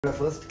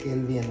First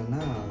கேள்வி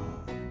என்னன்னா,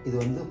 இது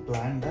வந்து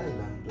பிளான்டா இல்ல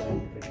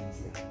அன்பிளான்ட்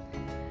பிரெக்னன்சியா?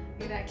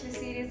 இது ஆக்சுவலி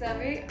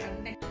சீரியஸாவே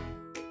இல்ல,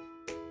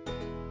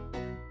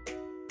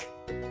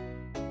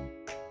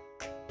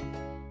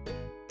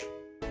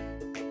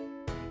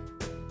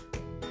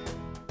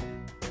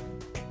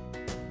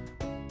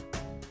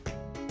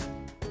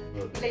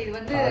 இது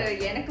வந்து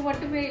எனக்கு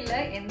மட்டுமே இல்ல,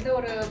 எந்த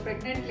ஒரு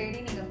பிரெக்னென்ட் லேடி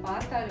நீங்க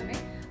பார்த்தாலுமே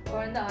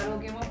குழந்தை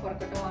ஆரோக்கியமா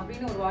பிறக்கட்டும்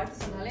அப்படின்னு ஒரு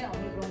வாழ்த்து சொன்னாலே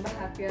அவங்களுக்கு ரொம்ப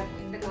ஹாப்பியா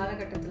இருக்கும் இந்த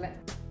காலகட்டத்துல.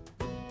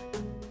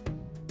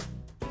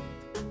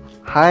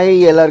 ஹாய்,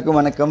 எல்லாருக்கும்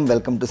வணக்கம்.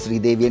 Welcome to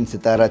Sridevi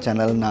Sithara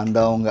channel. நான்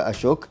தான் உங்கள்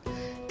அசோக்.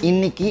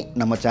 இன்றைக்கி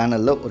நம்ம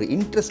சேனலில் ஒரு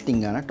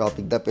இன்ட்ரெஸ்டிங்கான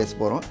டாபிக் தான் பேச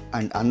போகிறோம்.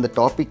 அண்ட் அந்த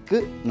டாப்பிக்கு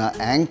நான்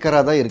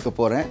ஆங்கராக தான் இருக்க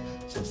போகிறேன்.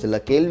 ஸோ சில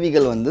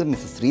கேள்விகள் வந்து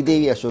மிஸ்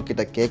ஸ்ரீதேவி அசோக்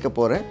கிட்ட கேட்க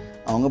போகிறேன்,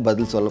 அவங்க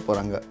பதில் சொல்ல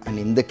போகிறாங்க.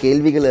 அண்ட் இந்த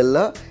கேள்விகள்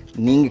எல்லாம்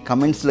நீங்கள்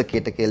கமெண்ட்ஸில்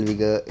கேட்ட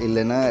கேள்விகள்,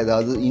 இல்லைன்னா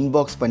ஏதாவது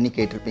இன்பாக்ஸ் பண்ணி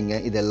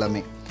கேட்டிருப்பீங்க, இது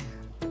எல்லாமே.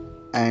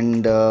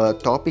 அண்ட்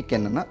டாபிக்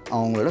என்னென்னா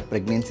அவங்களோட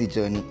ப்ரெக்னென்சி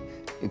ஜேர்னி.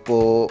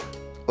 இப்போது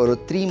ஒரு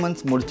 3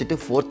 months முடிச்சுட்டு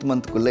 4th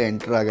monthக்குள்ளே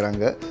என்டர்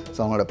ஆகுறாங்க. ஸோ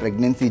அவங்களோட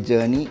ப்ரெக்னென்சி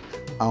ஜேர்னி,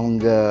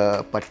 அவங்க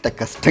பட்ட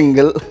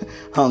கஷ்டங்கள்,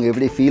 அவங்க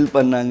எப்படி ஃபீல்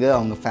பண்ணாங்க,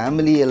 அவங்க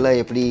ஃபேமிலி எல்லாம்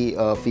எப்படி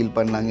ஃபீல்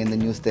பண்ணாங்க இந்த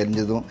நியூஸ்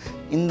தெரிஞ்சதும்,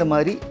 இந்த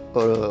மாதிரி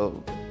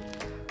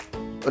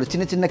ஒரு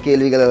சின்ன சின்ன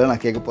கேள்விகளெல்லாம்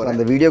நான் கேட்க போகிறேன்.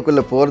 அந்த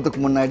வீடியோக்குள்ளே போகிறதுக்கு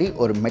முன்னாடி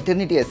ஒரு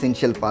மெட்டர்னிட்டி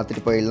எசென்ஷியல்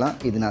பார்த்துட்டு போயிடலாம்.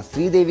 இது நான்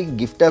ஸ்ரீதேவிக்கு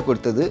கிஃப்டாக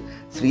கொடுத்தது.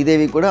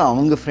 ஸ்ரீதேவி கூட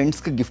அவங்க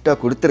ஃப்ரெண்ட்ஸ்க்கு கிஃப்டாக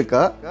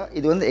கொடுத்துருக்கா.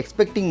 இது வந்து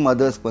எக்ஸ்பெக்டிங்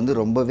மதர்ஸ்க்கு வந்து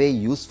ரொம்பவே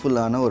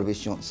யூஸ்ஃபுல்லான ஒரு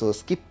விஷயம். ஸோ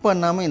ஸ்கிப்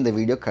பண்ணாமல் இந்த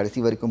வீடியோ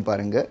கடைசி வரைக்கும்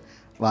பாருங்கள்.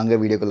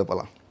 வாங்க வீடியோக்குள்ளே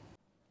போகலாம்.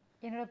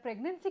 என்னோட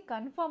ப்ரெக்னென்சி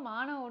கன்ஃபார்ம்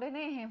ஆன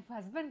உடனே என்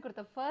ஹஸ்பண்ட்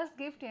கொடுத்த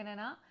ஃபர்ஸ்ட் கிஃப்ட்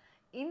என்னென்னா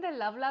இந்த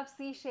LuvLap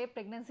C-shape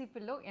ப்ரெக்னென்சி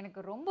பில்லோ.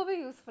 எனக்கு ரொம்பவே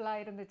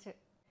யூஸ்ஃபுல்லாக இருந்துச்சு.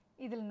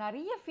 இதில்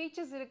நிறைய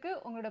ஃபீச்சர்ஸ் இருக்குது.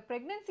 உங்களோட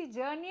ப்ரெக்னென்சி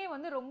ஜேர்னியே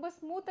வந்து ரொம்ப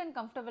ஸ்மூத் அண்ட்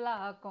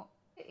கம்ஃபர்டபுளாக ஆக்கும்.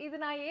 இது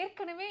நான்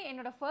ஏற்கனவே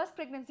என்னோடய ஃபர்ஸ்ட்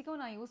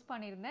ப்ரெக்னென்சிக்கும் நான் யூஸ்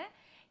பண்ணியிருந்தேன்.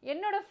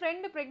 என்னோடய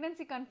ஃப்ரெண்டு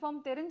ப்ரெக்னென்சி கன்ஃபார்ம்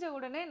தெரிஞ்ச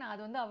உடனே நான்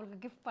அது வந்து அவளுக்கு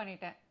கிஃப்ட்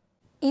பண்ணிட்டேன்.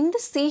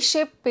 இந்த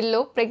C-shape பில்லோ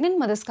ப்ரெக்னென்ட்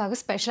மதர்ஸ்க்காக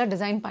ஸ்பெஷலாக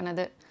டிசைன்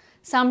பண்ணது.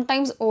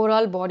 சம்டைம்ஸ்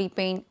ஓவரால் பாடி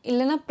பெயின்,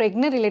 இல்லைனா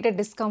ப்ரெக்னென்ட் ரிலேட்டட்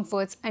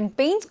டிஸ்கம்ஃபர்ட்ஸ் அண்ட்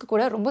பெயின்ஸ்க்கு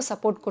கூட ரொம்ப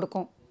சப்போர்ட்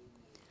கொடுக்கும்.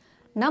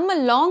 நம்ம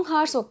லாங்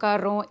ஹார்ஸ்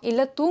உட்காடுறோம்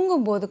இல்லை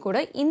தூங்கும்போது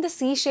கூட இந்த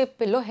C-shape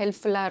பில்லோ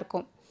ஹெல்ப்ஃபுல்லாக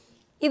இருக்கும்.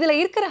 இதில்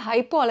இருக்கிற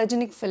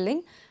ஹைப்போஅலர்ஜெனிக்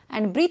ஃபில்லிங்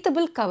அண்ட்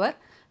ப்ரீத்தபிள் கவர்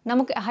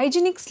நமக்கு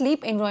ஹைஜீனிக்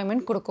ஸ்லீப்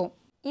என்வாயன்மெண்ட் கொடுக்கும்.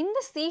 இந்த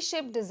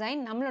C-shape டிசைன்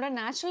நம்மளோட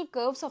natural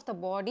curves of the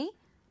body,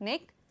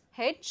 neck,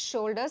 head,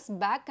 shoulders,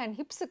 back and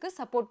ஹிப்ஸுக்கு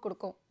support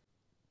கொடுக்கும்.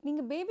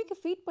 நீங்கள் பேபிக்கு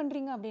ஃபீட்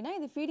பண்ணுறீங்க அப்படின்னா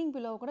இது ஃபீடிங்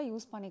பில்லோவை கூட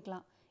யூஸ்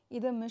பண்ணிக்கலாம்.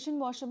 இது machine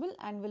washable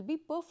and will be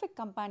perfect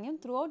companion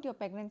through out your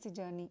pregnancy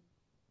journey.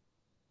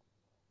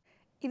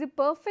 இது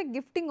perfect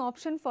gifting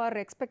option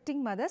for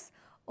expecting mothers.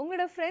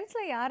 உங்களோட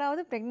ஃப்ரெண்ட்ஸில்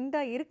யாராவது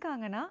ப்ரெக்னெண்ட்டாக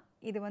இருக்காங்கன்னா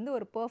இது வந்து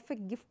ஒரு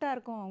பர்ஃபெக்ட் கிஃப்டாக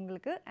இருக்கும்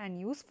அவங்களுக்கு, அண்ட்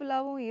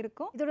யூஸ்ஃபுல்லாகவும்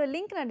இருக்கும். இதோட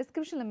லிங்க் நான்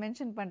டிஸ்கிரிப்ஷனில்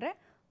மென்ஷன் பண்ணுறேன்,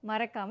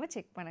 மறக்காமல்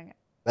செக் பண்ணுங்கள்.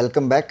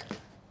 Welcome back.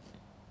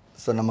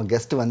 ஸோ நம்ம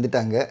கெஸ்ட்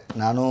வந்துட்டாங்க.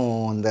 நானும்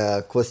இந்த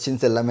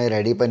கொஸ்டின்ஸ் எல்லாமே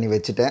ரெடி பண்ணி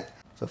வச்சுட்டேன்.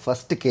 ஸோ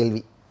ஃபஸ்ட்டு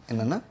கேள்வி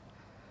என்னென்னா,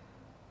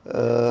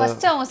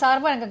 ஃபஸ்ட்டு அவங்க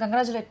சார்பாக எனக்கு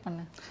கங்க்ராச்சுலேட்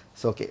பண்ணேன்.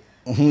 ஸோ ஓகே,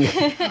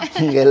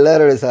 உங்கள்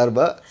எல்லாரோட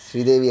சார்பாக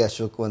ஸ்ரீதேவி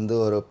அசோக் வந்து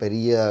ஒரு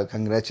பெரிய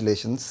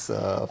congratulations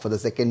for the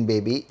second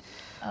baby.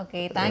 Okay,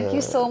 thank you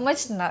so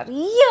much.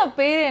 நிறைய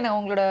பேர் என்ன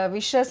உங்களோட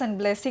விஷஸ் அண்ட்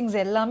பிளெஸிங்ஸ்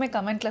எல்லாமே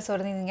கமெண்ட்டில்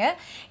சொல்லியிருந்தீங்க.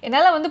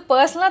 என்னால் வந்து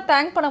பர்சனலாக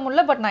தேங்க் பண்ண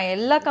முடியல, பட் நான்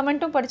எல்லா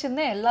கமெண்ட்டும்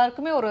படிச்சிருந்தேன்.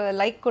 எல்லாருக்குமே ஒரு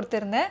லைக்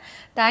கொடுத்துருந்தேன்.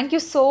 Thank you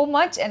so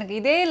much. எனக்கு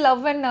இதே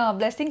லவ் அண்ட்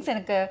பிளெஸிங்ஸ்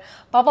எனக்கு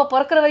பாப்பா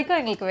பிறக்கிற வரைக்கும்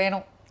எங்களுக்கு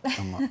வேணும்.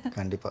 ஆமாம்,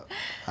 கண்டிப்பாக.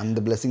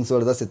 அந்த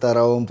பிளெஸிங்ஸோடு தான்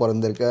சித்தாராவும்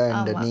பிறந்திருக்கா.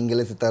 அண்ட்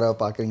நீங்களே சித்தாராவை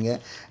பார்க்குறீங்க.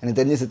 எனக்கு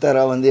தெரிஞ்ச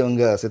சித்தாரா வந்து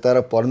இவங்க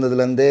சித்தாரா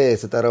பிறந்ததுலேருந்தே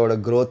சித்தாராவோட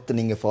க்ரோத்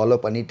நீங்கள் ஃபாலோ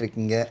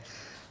பண்ணிகிட்ருக்கீங்க.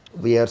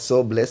 We are so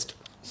blessed.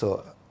 So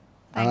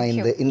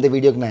ஆனால் இந்த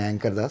வீடியோக்கு நான்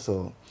ஆங்கர் தான். ஸோ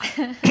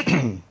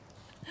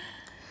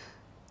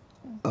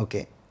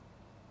ஓகே,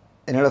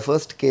 என்னோடய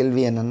ஃபர்ஸ்ட்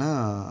கேள்வி என்னென்னா,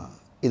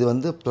 இது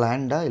வந்து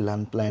பிளான்டா இல்லை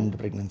அன்பிளான்டு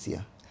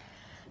ப்ரெக்னன்சியா?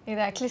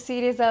 இது ஆக்சுவலி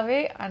சீரியஸாகவே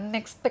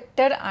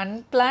அன்எக்ஸ்பெக்டட்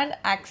அன்பிளான்ட்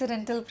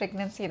ஆக்சிடென்டல்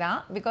ப்ரெக்னென்சி தான்.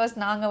 பிகாஸ்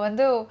நாங்கள்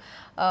வந்து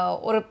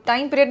ஒரு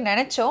டைம் பீரியட்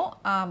நினச்சோம்,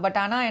 பட்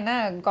ஆனால் என்ன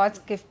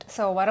காட்ஸ் கிஃப்ட்.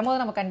 ஸோ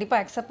வரும்போது நம்ம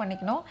கண்டிப்பாக அக்செப்ட்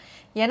பண்ணிக்கணும்.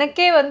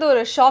 எனக்கே வந்து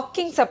ஒரு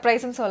ஷாக்கிங்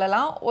சர்ப்ரைஸ்ன்னு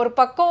சொல்லலாம். ஒரு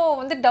பக்கம்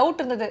வந்து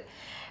டவுட் இருந்தது,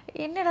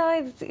 என்னடா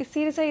இது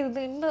சீரியஸாக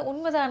இது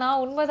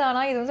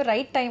உண்மைதானா இது வந்து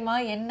ரைட் டைமா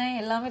என்ன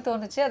எல்லாமே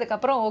தோணுச்சு.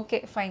 அதுக்கப்புறம் okay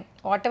fine,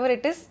 what ever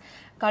it is,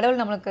 கடவுள்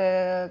நம்மளுக்கு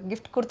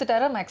கிஃப்ட்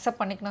கொடுத்துட்டாரு, நம்ம அக்செப்ட்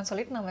பண்ணிக்கணும்னு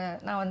சொல்லிட்டு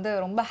நான் வந்து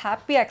ரொம்ப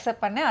ஹாப்பியாக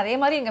அக்செப்ட் பண்ணேன். அதே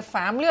மாதிரி எங்கள்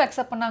ஃபேமிலியும்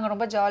அக்செப்ட் பண்ணாங்க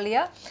ரொம்ப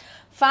ஜாலியாக.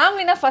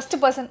 ஃபேமிலினா ஃபர்ஸ்ட்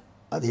பர்சன்.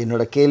 அது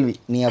என்னோட கேள்வி,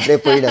 நீ அப்படியே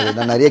போயிடாது.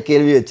 நான் நிறைய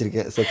கேள்வி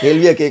வச்சுருக்கேன். ஸோ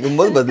கேள்வியாக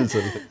கேட்கும்போது பதில்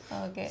சொல்லு.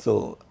 ஓகே, ஸோ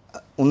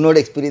உன்னோட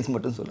எக்ஸ்பீரியன்ஸ்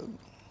மட்டும் சொல்லுங்கள்.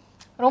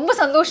 ரொம்ப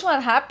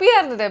சந்தோஷமாக ஹாப்பியாக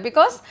இருந்தது.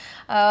 Because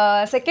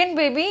second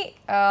baby,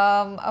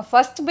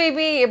 first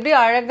baby எப்படி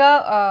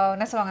அழகாக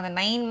என்ன சொல்லுவாங்க, அந்த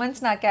 9 months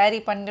நான் கேரி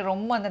பண்ணி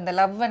ரொம்ப அந்த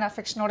லவ் அண்ட்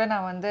அஃபெக்ஷனோட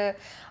நான் வந்து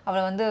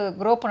அவளை வந்து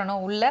க்ரோ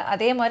பண்ணணும் உள்ள.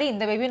 அதே மாதிரி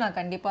இந்த பேபி நான்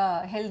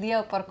கண்டிப்பாக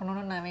ஹெல்த்தியாக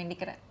பிறக்கணும்னு நான்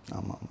வேண்டிக்கிறேன்.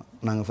 ஆமாம் ஆமாம்.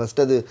 நாங்கள்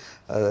ஃபர்ஸ்ட்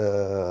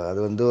அது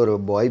வந்து ஒரு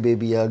பாய்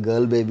பேபியா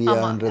கேர்ள்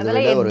பேபியான்றதை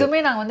அதெல்லாம் விட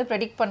எதுவுமே நாங்கள் வந்து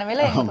ப்ரெடிக்ட் பண்ணவே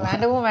இல்லை. எங்களுக்கு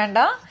வேண்டவும்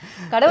வேண்டாம்.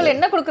 கடவுள்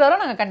என்ன கொடுக்குறாரோ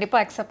நாங்கள்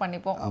கண்டிப்பாக அக்செப்ட்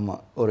பண்ணிப்போம்.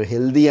 ஆமாம், ஒரு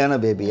ஹெல்த்தியான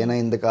பேபி. ஏன்னா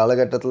இந்த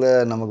காலகட்டத்தில்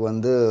நமக்கு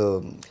வந்து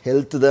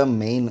ஹெல்த் தான்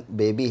மெயின்.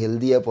 பேபி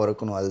ஹெல்த்தியாக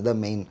பிறக்கணும்,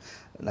 அதுதான் மெயின்.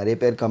 நிறைய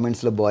பேர்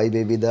கமெண்ட்ஸில் பாய்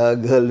பேபி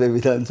தான் கேர்ள் பேபி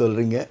தான்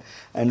சொல்கிறீங்க.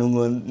 அண்ட்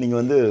நீங்கள்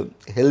வந்து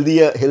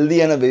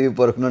ஹெல்த்தியான பேபி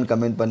பிறக்கணும்னு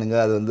கமெண்ட்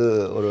பண்ணுங்கள். அது வந்து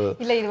ஒரு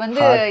இல்லை, இது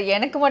வந்து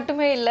எனக்கு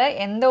மட்டுமே இல்லை,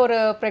 எந்த ஒரு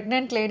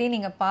ப்ரெக்னென்ட் லேடி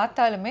நீங்கள்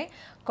பார்த்தாலுமே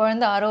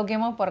குழந்தை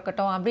ஆரோக்கியமாக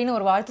பிறக்கட்டும் அப்படின்னு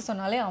ஒரு வாழ்த்து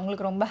சொன்னாலே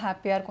அவங்களுக்கு ரொம்ப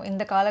ஹாப்பியாக இருக்கும்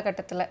இந்த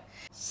காலகட்டத்தில்.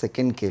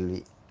 செகண்ட்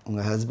கேள்வி,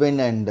 உங்கள்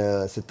ஹஸ்பண்ட் அண்ட்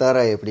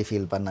சித்தாரா எப்படி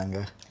ஃபீல் பண்ணாங்க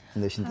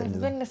இந்த விஷயம்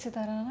தெரிஞ்சது? ஹஸ்பண்ட்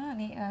சித்தாரானா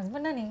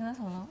ஹஸ்பண்டா நீங்கள் தான்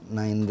சொல்லலாம்.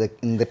 நான்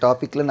இந்த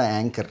டாப்பிக்கில் நான்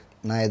ஆங்கர்,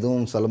 நான்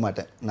எதுவும் சொல்ல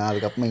மாட்டேன். நான்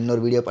அதுக்கப்புறமா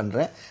இன்னொரு வீடியோ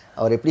பண்ணுறேன்.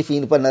 அவர் எப்படி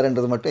ஃபீல்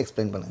பண்ணாருன்றது மட்டும்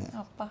எக்ஸ்பிளைன் பண்ணுங்கள்.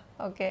 அப்பா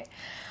ஓகே.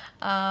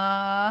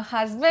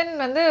 ஹஸ்பண்ட்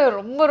வந்து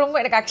ரொம்ப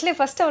எனக்கு ஆக்சுவலி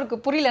ஃபஸ்ட்டு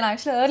அவருக்கு புரியல. நான்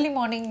ஆக்சுவலி ஏர்லி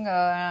மார்னிங்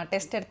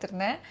டெஸ்ட்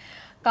எடுத்திருந்தேன்.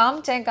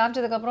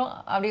 காமிச்சதுக்கப்புறம்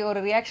அப்படி ஒரு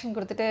ரியாக்ஷன்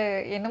கொடுத்துட்டு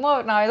என்னமோ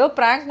நான் ஏதோ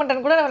ப்ராங்க்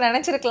பண்ணுறேன்னு கூட நம்ம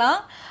நினச்சிருக்கலாம்.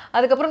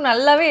 அதுக்கப்புறம்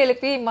நல்லாவே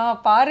எழுப்பிமா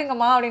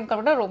பாருங்கம்மா அப்படின்னு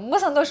கூட ரொம்ப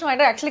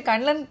சந்தோஷமாயிட்டு. ஆக்சுவலி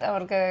கண்ணில்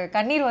அவருக்கு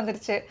கண்ணீர்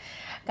வந்துருச்சு.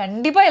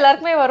 கண்டிப்பாக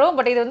எல்லாருக்குமே வரும்,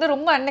 பட் இது வந்து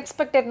ரொம்ப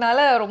அன்எக்ஸ்பெக்டட்னால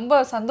ரொம்ப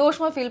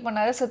சந்தோஷமாக ஃபீல்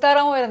பண்ணார்.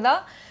 சித்தாராவும்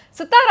இருந்தால்.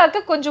 சித்தாராவுக்கு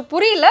கொஞ்சம்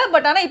புரியல,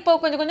 பட் ஆனால் இப்போ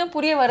கொஞ்சம்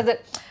புரிய வருது.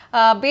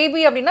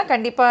 பேபி அப்படின்னா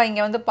கண்டிப்பாக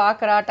இங்கே வந்து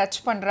பார்க்குறா, டச்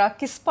பண்ணுறா,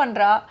 கிஸ்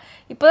பண்ணுறா.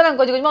 இப்போ தான் நாங்கள்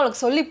கொஞ்சமாக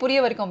அவளுக்கு சொல்லி புரிய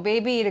வரைக்கும்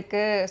பேபி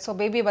இருக்குது, ஸோ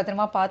பேபியை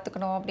பத்திரமா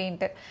பார்த்துக்கணும்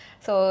அப்படின்ட்டு.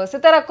 ஸோ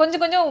சித்தாரா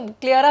கொஞ்சம்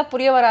கிளியராக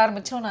புரிய வர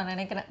ஆரம்பிச்சோம் நான்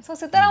நினைக்கிறேன். ஸோ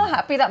சித்தாராவும்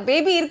ஹாப்பி தான்,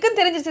 பேபி இருக்குன்னு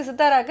தெரிஞ்சிச்சு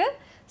சித்தாராவுக்கு.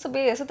 So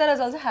Sithara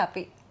is also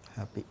happy.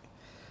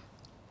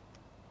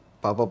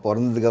 பாப்பா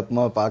பிறந்ததுக்கு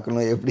அப்புறமா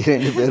பார்க்கணும் எப்படி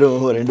ரெண்டு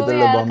பேரும்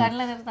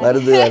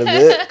வருது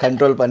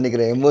கண்ட்ரோல்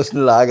பண்ணிக்கிறேன்,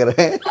 எமோஷ்னல்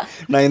ஆகிறேன்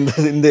நான்.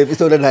 இந்த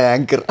எபிசோட நான்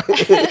ஆங்கர்,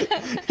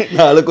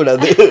 நான்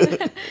அழக்கூடாது.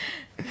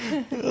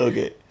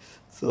 ஓகே,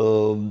 ஸோ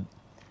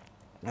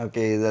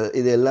ஓகே,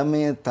 இது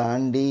எல்லாமே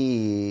தாண்டி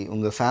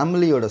உங்கள்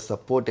ஃபேமிலியோட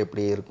சப்போர்ட்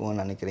எப்படி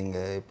இருக்கும்னு நினைக்கிறீங்க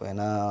இப்போ?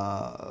 ஏன்னா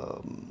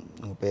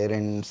உங்கள்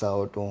பேரண்ட்ஸ்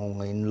ஆகட்டும்,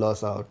 உங்கள்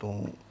இன்லாஸ் ஆகட்டும்,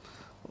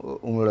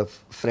 உங்களோட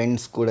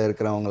ஃப்ரெண்ட்ஸ் கூட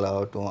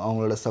இருக்கிறவங்களாகட்டும்,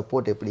 அவங்களோட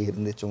சப்போர்ட் எப்படி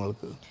இருந்துச்சு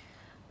உங்களுக்கு?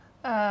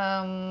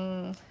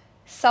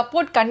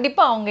 சப்போர்ட்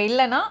கண்டிப்பாக அவங்க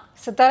இல்லைன்னா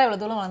சித்தாரா இவ்வளோ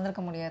தூரம்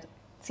வளர்ந்துருக்க முடியாது.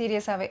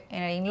 சீரியஸாகவே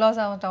என்னோடய இன்லாஸ்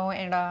ஆகட்டும்,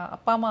 என்னோடய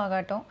அப்பா அம்மா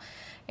ஆகட்டும்,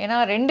 ஏன்னா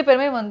ரெண்டு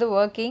பேருமே வந்து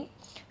ஒர்க்கிங்.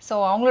 ஸோ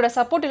அவங்களோட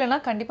சப்போர்ட் இல்லைன்னா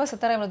கண்டிப்பாக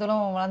சித்தாரா இவ்வளோ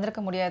தூரம்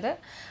வளர்ந்துருக்க முடியாது.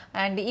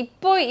 அண்ட்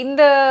இப்போ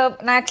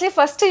நான் ஆக்சுவலி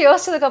ஃபஸ்ட்டு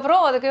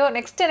யோசிச்சதுக்கப்புறம் அதுக்கு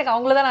நெக்ஸ்ட் எனக்கு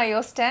அவங்கள தான் நான்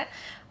யோசித்தேன்.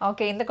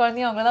 ஓகே, இந்த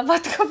குழந்தையும் அவங்கள தான்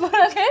பார்த்துக்க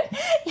போகிறாங்க,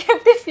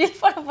 எப்படி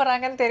ஃபீல் பண்ண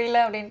போகிறாங்கன்னு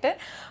தெரியல அப்படின்ட்டு.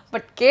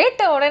 பட்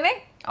கேட்ட உடனே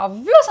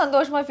அவ்வளோ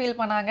சந்தோஷமாக ஃபீல்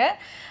பண்ணாங்க.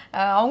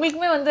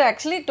 அவங்களுக்குமே வந்து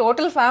ஆக்சுவலி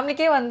டோட்டல்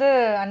ஃபேமிலிக்கே வந்து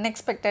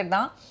அன்எக்ஸ்பெக்டட்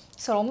தான்.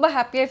 ஸோ ரொம்ப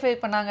ஹாப்பியாக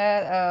ஃபீல் பண்ணாங்க,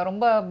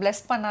 ரொம்ப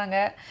பிளெஸ் பண்ணாங்க.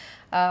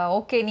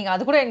 ஓகே, நீங்கள்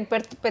அது கூட எனக்கு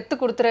பெற்று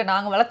கொடுத்துரு,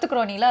 நாங்கள்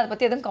வளர்த்துக்குறோம், நீங்களா அதை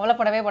பற்றி எதுவும்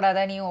கவலைப்படவே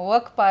படாத, நீ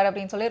ஒர்க் பாரு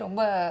அப்படின்னு சொல்லி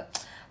ரொம்ப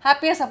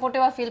ஹாப்பியாக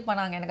சப்போர்ட்டிவாக ஃபீல்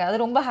பண்ணாங்க. எனக்கு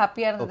அது ரொம்ப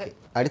ஹாப்பியாக இருந்தது.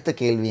 அடுத்த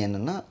கேள்வி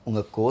என்னென்னா,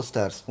 உங்கள்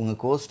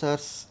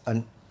கோஸ்டார்ஸ்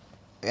அண்ட்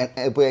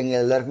இப்போ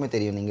எங்கள் எல்லாருக்குமே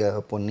தெரியும்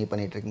நீங்கள் பொன்னி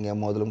பண்ணிகிட்ருக்கீங்க,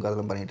 மோதலும்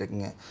காதலும்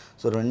பண்ணிகிட்ருக்கீங்க.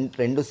 ஸோ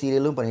ரெண்டு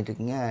சீரியலும்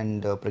பண்ணிகிட்ருக்கீங்க.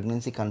 அண்ட்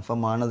ப்ரெக்னென்சி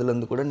கன்ஃபார்ம்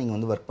ஆனதுலேருந்து கூட நீங்கள்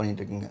வந்து ஒர்க்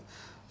பண்ணிகிட்ருக்கீங்க.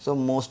 So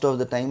most of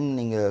the time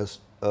நீங்கள்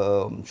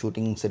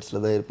ஷூட்டிங்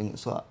செட்ஸில் தான் இருப்பீங்க.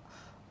 ஸோ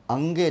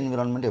அங்கே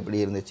என்விரான்மெண்ட் எப்படி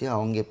இருந்துச்சு,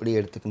 அவங்க எப்படி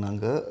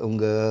எடுத்துக்கினாங்க?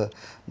 உங்கள்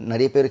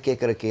நிறைய பேர்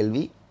கேட்குற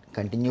கேள்வி,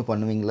 கண்டினியூ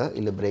பண்ணுவீங்களா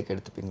இல்லை பிரேக்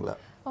எடுத்துப்பீங்களா?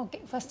 ஓகே,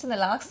 ஃபஸ்ட் இந்த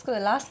லாஸ்ட்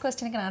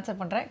கொஸ்டினுக்கு நான் ஆன்சர்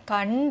பண்ணுறேன்.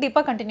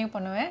 கண்டிப்பாக கண்டினியூ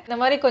பண்ணுவேன். இந்த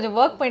மாதிரி கொஞ்சம்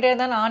ஒர்க் பண்ணிட்டே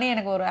இருந்தால் நானே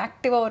எனக்கு ஒரு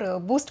ஆக்டிவாக ஒரு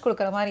பூஸ்ட்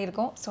கொடுக்குற மாதிரி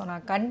இருக்கும். ஸோ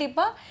நான்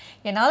கண்டிப்பாக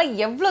என்னால்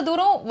எவ்வளோ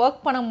தூரம்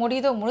ஒர்க் பண்ண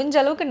முடியுதோ, முடிஞ்ச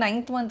அளவுக்கு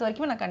 9th month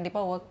வரைக்குமே நான்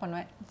கண்டிப்பாக ஒர்க்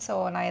பண்ணுவேன். ஸோ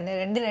நான்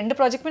இந்த ரெண்டு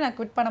ப்ராஜெக்ட்டுமே நான்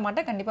குவிட் பண்ண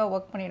மாட்டேன், கண்டிப்பாக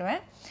ஒர்க்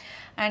பண்ணிவிடுவேன்.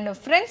 அண்ட்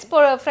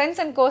ஃப்ரெண்ட்ஸ்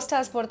அண்ட்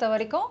கோஸ்டார்ஸ் பொறுத்த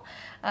வரைக்கும்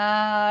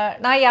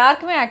நான்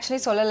யாருக்குமே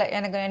ஆக்சுவலி சொல்லலை.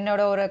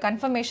 என்னோட ஒரு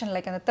கன்ஃபர்மேஷன்,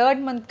 லைக் அந்த 3rd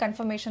month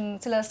கன்ஃபர்மேஷன்,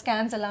 சில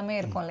ஸ்கேன்ஸ் எல்லாமே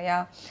இருக்கும் இல்லையா,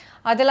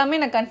 அதெல்லாமே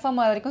நான் கன்ஃபார்ம்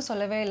ஆகிற வரைக்கும்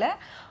சொல்லவே இல்லை.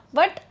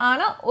 பட்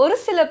ஆனால் ஒரு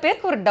சில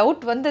பேருக்கு ஒரு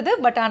டவுட் வந்தது.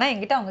 பட் ஆனால்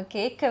என்கிட்ட அவங்க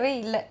கேட்கவே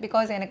இல்லை.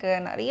 பிகாஸ் எனக்கு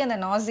நிறைய அந்த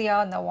நாசியா,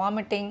 அந்த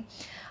வாமிட்டிங்,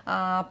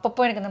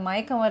 அப்பப்போ எனக்கு அந்த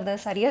மயக்கம் வருது,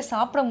 சரியாக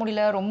சாப்பிட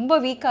முடியல, ரொம்ப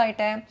வீக்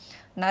ஆகிட்டேன்,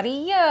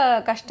 நிறைய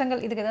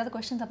கஷ்டங்கள். இதுக்கு ஏதாவது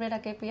கொஸ்டின்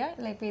செப்பரேட்டாக கேட்பியா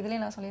இல்லை இப்போ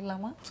இதுலேயே நான்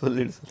சொல்லிடலாமா?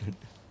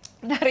 சொல்லிடு.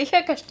 நிறைய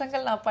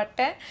கஷ்டங்கள் நான்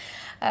பட்டேன்.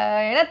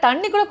 ஏன்னா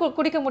தண்ணி கூட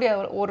குடிக்க முடியாது.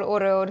 ஒரு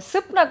ஒரு ஒரு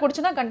சிப் நான்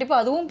குடிச்சேன்னா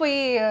கண்டிப்பாக அதுவும் போய்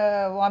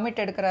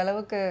வாமிட் எடுக்கிற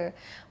அளவுக்கு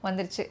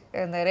வந்துருச்சு.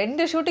 இந்த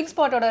 2 ஷூட்டிங்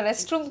ஸ்பாட்டோட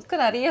ரெஸ்ட்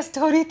ரூம்க்கு நிறைய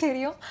ஸ்டோரி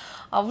தெரியும்.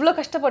 அவ்வளோ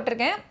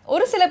கஷ்டப்பட்டிருக்கேன்.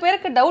 ஒரு சில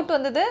பேருக்கு டவுட்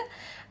வந்தது,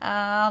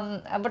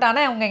 பட்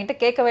ஆனால் அவங்க என்கிட்ட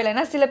கேட்கவே இல்லை.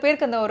 ஏன்னா சில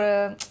பேருக்கு அந்த ஒரு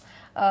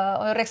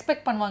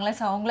ரெஸ்பெக்ட் பண்ணுவாங்களே,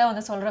 ஸோ அவங்களே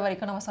வந்து சொல்கிற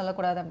வரைக்கும் நம்ம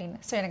சொல்லக்கூடாது அப்படின்னு.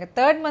 ஸோ எனக்கு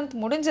 3rd month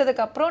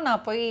முடிஞ்சதுக்கப்புறம்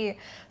நான் போய்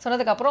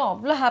சொன்னதுக்கப்புறம்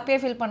அவ்வளோ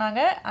ஹாப்பியாக ஃபீல்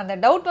பண்ணாங்க. அந்த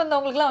டவுட்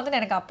வந்தவங்களுக்குலாம் வந்து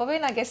எனக்கு அப்போவே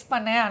நான் கெஸ்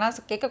பண்ணேன், ஆனால்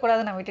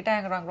கேட்கக்கூடாது, நான் விட்டுட்டேன்,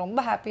 எனக்கு ரொம்ப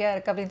ஹாப்பியாக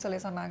இருக்குது அப்படின்னு சொல்லி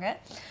சொன்னாங்க.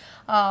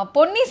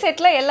 பொன்னி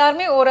செட்டில்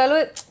எல்லாருமே ஓரளவு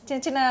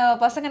சின்ன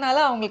பசங்கனால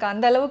அவங்களுக்கு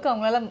அந்த அளவுக்கு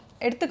அவங்களால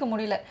எடுத்துக்க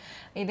முடியல,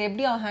 இது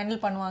எப்படி அவங்க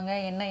ஹேண்டில் பண்ணுவாங்க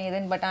என்ன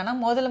ஏதுன்னு. பட்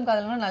ஆனால் மோதலும்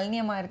காதலும்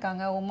நளினியம்மா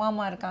இருக்காங்க,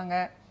 உமாமா இருக்காங்க,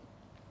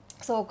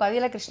 ஸோ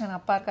கவிதா கிருஷ்ணன்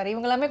அப்பா இருக்கார்.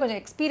 இவங்க எல்லாமே கொஞ்சம்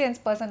எக்ஸ்பீரியன்ஸ்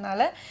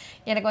பர்சன்னால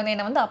எனக்கு வந்து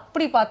என்னை வந்து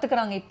அப்படி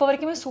பார்த்துக்கிறாங்க. இப்போ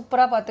வரைக்குமே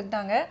சூப்பராக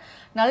பார்த்துக்கிட்டாங்க.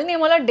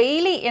 நளினியம்மாலாம்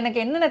டெய்லி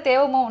எனக்கு என்னென்ன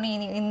தேவைமோ, நீ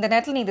இந்த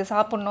நேரத்தில் நீ இது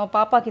சாப்பிட்ணும்,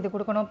 பாப்பாக்கு இது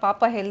கொடுக்கணும்,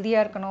 பாப்பா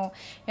ஹெல்த்தியாக இருக்கணும்,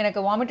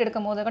 எனக்கு வாமிட்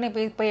எடுக்கும் போது நீ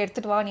போய்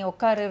எடுத்துகிட்டு வா, நீ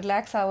உட்காரு,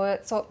 ரிலாக்ஸ் ஆகு.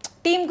 ஸோ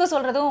டீமுக்கு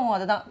சொல்கிறதும்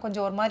அதுதான்,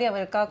 கொஞ்சம் ஒரு மாதிரி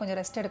அவர் இருக்கா, கொஞ்சம்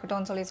ரெஸ்ட்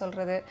எடுக்கட்டும்னு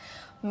சொல்கிறது.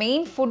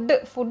 மெயின்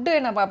ஃபுட்டு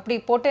என்னை அப்படி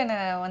போட்டு என்னை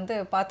வந்து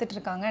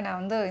பார்த்துட்ருக்காங்க. நான்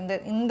வந்து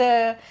இந்த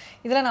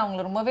இதில் நான்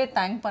உங்களை ரொம்பவே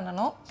தேங்க்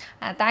பண்ணணும்.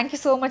 Thank you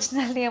so much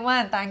நளினியம்மா,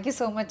 thank you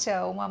so much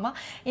Umama.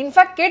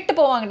 In fact கேட்டு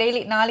போவாங்க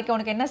டெய்லி, நாளைக்கு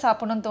உனக்கு என்ன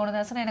சாப்பிடணும்னு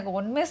தோணுது சொன்னால் எனக்கு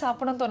ஒன்றுமே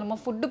சாப்பிடணும்னு தோணுமா,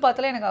 ஃபுட்டு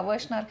பார்த்தாலே எனக்கு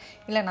அவர்ஷனாக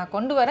இல்லை, நான்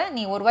கொண்டு வரேன்,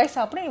 நீ ஒரு வாய்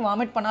சாப்பிடு, நீ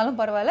வாமிட் பண்ணாலும்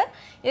பரவாயில்ல,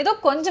 ஏதோ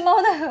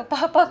கொஞ்சமாவது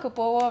பாப்பாவுக்கு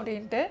போவோம்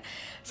அப்படின்ட்டு.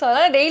 ஸோ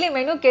அதனால் டெய்லி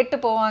மெனு கேட்டு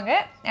போவாங்க.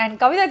 அண்ட்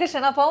கவிதா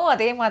கிருஷ்ணன் அப்பாவும்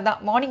அதே மாதிரி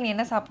தான், மார்னிங் நீ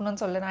என்ன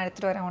சாப்பிடணும்னு சொல்லு, நான்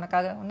எடுத்துகிட்டு வரேன்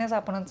உனக்காக, என்ன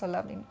சாப்பிடணும்னு சொல்லு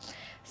அப்படின்னு.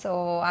 So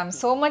I'm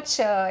so much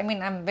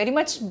I'm very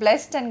much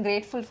blessed and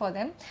grateful for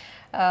them.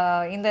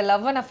 இந்த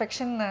லவ் அண்ட்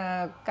அஃபெக்ஷன்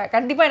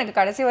கண்டிப்பாக எனக்கு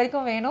கடைசி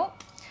வரைக்கும் வேணும்.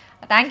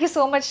 Thank you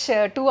so much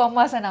two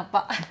அம்மாஸ் and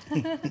அப்பா.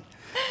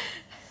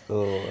 ஸோ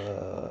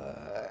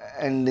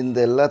அண்ட் இந்த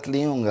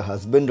எல்லாத்துலேயும் உங்கள்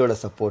ஹஸ்பண்டோட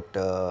சப்போர்ட்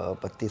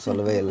பற்றி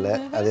சொல்லவே இல்லை.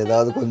 அது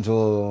ஏதாவது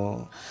கொஞ்சம்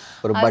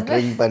ஒரு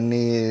பட்டரிங்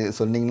பண்ணி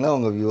சொன்னீங்கன்னா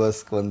உங்கள்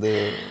வியூவர்ஸ்க்கு வந்து.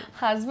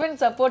 ஹஸ்பண்ட்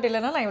சப்போர்ட்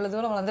இல்லைன்னா நான் இவ்வளோ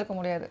தூரம் வளர்ந்துருக்க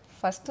முடியாது.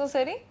 ஃபஸ்ட்டும்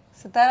சரி,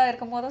 சித்தாரா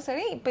இருக்கும் போதும்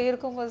சரி, இப்போ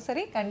இருக்கும்போதும்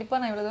சரி, கண்டிப்பாக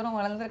நான் இவ்வளோ தூரம்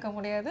வளர்ந்துருக்க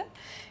முடியாது.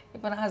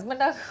 இப்போ நான்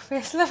ஹஸ்பண்டாக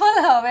பேசலாமா,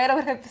 நான் வேற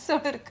ஒரு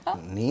எபிசோடு இருக்கா?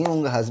 நீ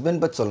உங்கள்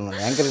ஹஸ்பண்ட் பற்றி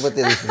சொல்லணும், ஆங்கர்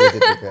பற்றி எது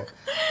சொல்லிட்டு.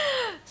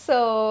 ஸோ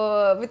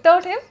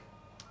வித்தவுட் ஹிம்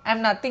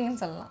ஐம்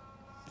நத்திங்னு சொல்லலாம்,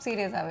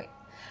 சீரியஸாகவே.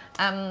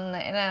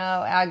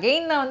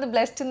 அகெயின் நான் வந்து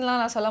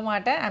பிளெஸ்டுன்னெலாம் நான் சொல்ல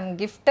மாட்டேன், ஐம்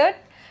கிஃப்டட்.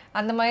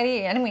 அந்த மாதிரி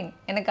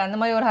எனக்கு அந்த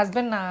மாதிரி ஒரு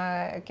ஹஸ்பண்ட் நான்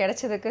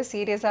கிடைச்சதுக்கு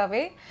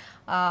சீரியஸாகவே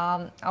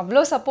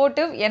அவ்வளோ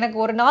சப்போர்ட்டிவ். எனக்கு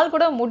ஒரு நாள்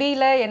கூட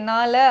முடியல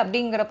என்னால்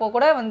அப்படிங்கிறப்போ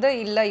கூட வந்து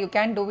இல்லை, you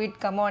can do it,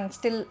 come on,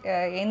 still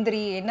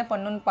எந்திரி, என்ன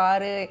பண்ணுன்னு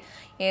பாரு,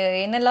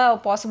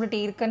 என்னெல்லாம் பாசிபிலிட்டி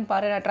இருக்குன்னு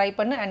பாரு, நான் ட்ரை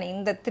பண்ணு. அண்ட்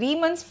இந்த 3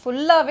 months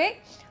ஃபுல்லாகவே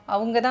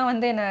அவங்க தான்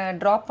வந்து என்னை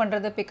ட்ராப்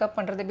பண்ணுறது, பிக்கப்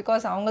பண்ணுறது.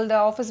 பிகாஸ் அவங்களது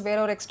ஆஃபீஸ் வேறு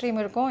ஒரு எக்ஸ்ட்ரீம்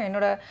இருக்கும்,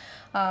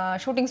 என்னோடய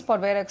ஷூட்டிங்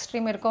ஸ்பாட் வேறு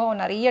எக்ஸ்ட்ரீம் இருக்கும்,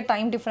 நிறைய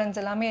டைம் டிஃப்ரென்ஸ்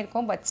எல்லாமே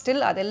இருக்கும். பட்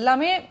ஸ்டில் அது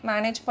எல்லாமே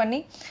மேனேஜ் பண்ணி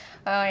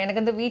எனக்கு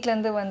வந்து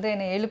வீட்டிலேருந்து வந்து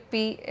என்னை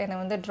எழுப்பி என்னை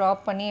வந்து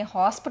ட்ராப் பண்ணி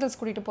ஹாஸ்பிட்டல்ஸ்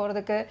கூட்டிகிட்டு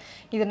போகிறதுக்கு,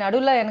 இது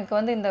நடுவில் எனக்கு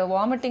வந்து இந்த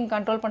வாமிட்டிங்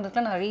கண்ட்ரோல்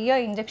பண்ணுறதுக்குலாம் நிறைய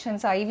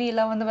இன்ஜெக்ஷன்ஸ்,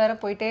 ஐவிலாம் வந்து வேறு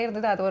போயிட்டே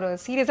இருந்தது. அது ஒரு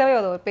சீரியஸாகவே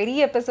அது ஒரு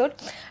பெரிய எபிசோட்.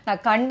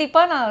 நான்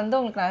கண்டிப்பாக வந்து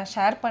உங்களுக்கு நான்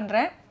ஷேர்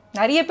பண்ணுறேன்.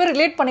 நிறைய பேர்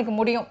ரிலேட் பண்ணிக்க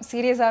முடியும்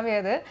சீரியஸாகவே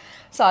அது.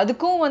 ஸோ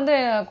அதுக்கும் வந்து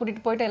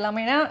கூட்டிகிட்டு போயிட்டு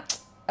எல்லாமே, ஏன்னா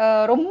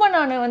ரொம்ப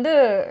நான் வந்து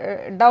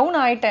டவுன்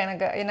ஆகிட்டேன்,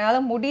 எனக்கு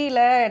என்னால்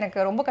முடியல, எனக்கு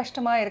ரொம்ப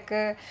கஷ்டமாக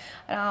இருக்குது.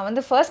 நான்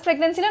வந்து ஃபர்ஸ்ட்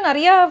ப்ரெக்னென்சியில்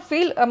நிறையா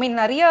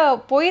நிறையா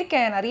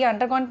போயிருக்கேன், நிறைய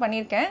அண்டர்கான்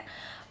பண்ணியிருக்கேன்.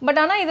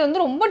 பட் ஆனால் இது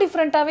வந்து ரொம்ப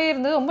டிஃப்ரெண்ட்டாகவே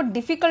இருந்தது, ரொம்ப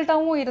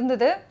டிஃபிகல்ட்டாகவும்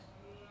இருந்தது.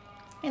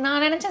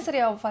 நான் நினச்சேன்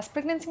சரி ஃபர்ஸ்ட்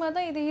ப்ரெக்னென்சி மாதிரி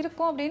தான் இது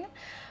இருக்கும் அப்படின்னு.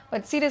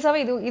 பட் சீரியஸாகவே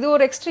இது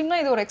ஒரு எக்ஸ்ட்ரீம்னா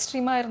இது ஒரு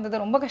எக்ஸ்ட்ரீமாக இருந்தது,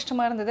 ரொம்ப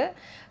கஷ்டமாக இருந்தது.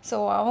 ஸோ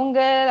அவங்க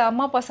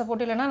அம்மா அப்பா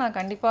சப்போர்ட் இல்லைன்னா நான்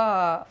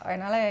கண்டிப்பாக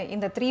என்னால்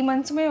இந்த 3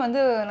 monthsமே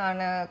வந்து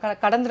நான்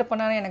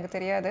கடந்திருப்பேன்னு எனக்கு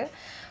தெரியாது.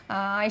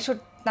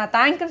 நான்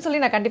தேங்க்னு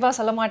சொல்லி நான் கண்டிப்பாக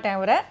சொல்ல மாட்டேன்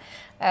அவரை.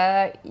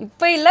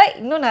 இப்போ இல்லை,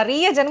 இன்னும்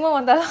நிறைய ஜென்மம்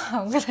வந்தாலும்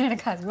அவங்க தான்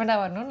எனக்கு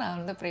ஹஸ்பண்டாக வரணும்னு நான்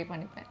வந்து ப்ரே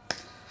பண்ணிப்பேன்.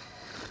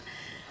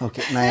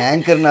 ஓகே, நான்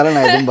ஆங்கர்னால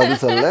நான் எதுவும்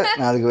பதில் சொல்லலை,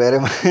 நான் அதுக்கு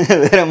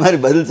வேற மாதிரி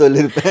பதில்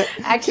சொல்லியிருப்பேன்.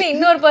 ஆக்சுவலி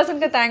இன்னொரு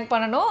பர்சனுக்கு தேங்க்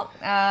பண்ணணும்,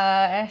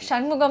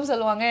 சண்முகம்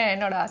சொல்லுவாங்க,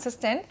 என்னோட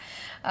அசிஸ்டண்ட்.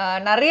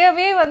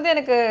 நிறையவே வந்து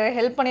எனக்கு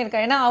ஹெல்ப்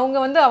பண்ணியிருக்கேன். ஏன்னா அவங்க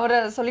வந்து அவரை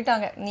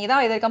சொல்லிட்டாங்க, நீ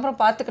தான்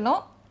இதுக்கப்புறம்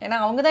பார்த்துக்கணும். ஏன்னா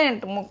அவங்க தான்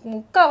எனக்கு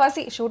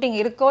முக்கால்வாசி ஷூட்டிங்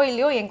இருக்கோ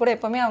இல்லையோ என் கூட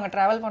எப்போவுமே அவங்க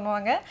ட்ராவல்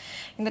பண்ணுவாங்க.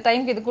 இந்த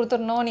டைமுக்கு இது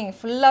கொடுத்துடணும், நீங்கள்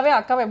ஃபுல்லாகவே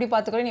அக்காவை எப்படி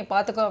பார்த்துக்கோ நீ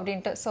பார்த்துக்கோ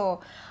அப்படின்ட்டு. ஸோ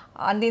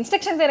அந்த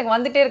இன்ஸ்ட்ரக்ஷன்ஸ் எனக்கு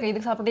வந்துகிட்டே இருக்குது,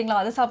 இது சாப்பிட்றீங்களா,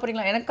 அது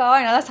சாப்பிட்றீங்களா.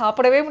 என்னால்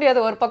சாப்பிடவே முடியாது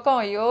ஒரு பக்கம்,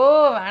 ஐயோ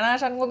வேணா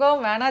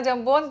சண்முகம், வேணா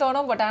ஜம்போன்னு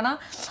தோணும். பட்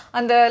ஆனால்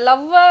அந்த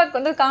லவ்வை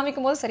வந்து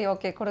காமிக்கும் போது சரி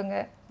ஓகே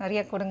கொடுங்க,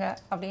 நிறைய கொடுங்க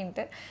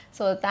அப்படின்ட்டு.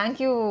 ஸோ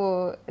தேங்க்யூ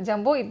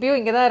ஜம்போ, இப்பயும்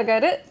இங்கே தான்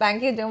இருக்காரு.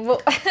 Thank you jumbo.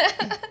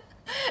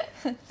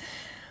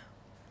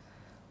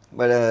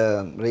 பட்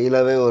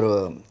ரியலாகவே ஒரு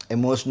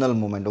எமோஷ்னல்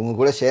மூமெண்ட் உங்கள்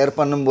கூட ஷேர்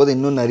பண்ணும்போது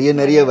இன்னும்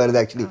நிறைய வருது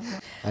ஆக்சுவலி.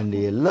 அண்ட்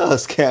எல்லா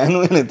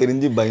ஸ்கேனும் எனக்கு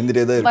தெரிஞ்சு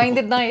பயந்துட்டே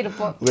தான்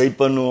இருப்போம், வெயிட்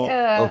பண்ணுவோம்.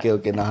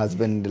 ஓகே நான்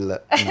ஹஸ்பண்ட் இல்லை,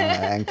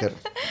 நான் ஆங்கர்,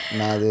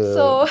 நான் அது.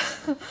 ஸோ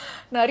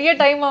நிறைய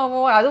டைம்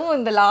ஆகும். அதுவும்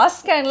இந்த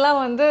லாஸ்ட்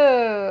ஸ்கேன்லாம் வந்து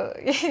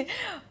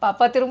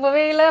பாப்பா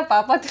திரும்பவே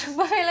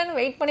இல்லைன்னு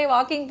வெயிட் பண்ணி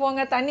வாக்கிங்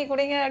போங்க, தண்ணி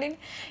குடிங்க அப்படின்னு.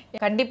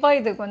 கண்டிப்பாக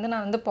இதுக்கு வந்து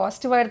நான் வந்து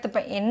பாசிட்டிவாக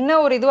எடுத்துப்பேன். என்ன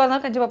ஒரு இதுவாக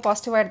இருந்தாலும் கண்டிப்பாக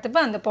பாசிட்டிவாக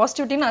எடுத்துப்பேன். அந்த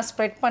பாசிட்டிவிட்டி நான்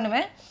ஸ்ப்ரெட்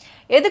பண்ணுவேன்.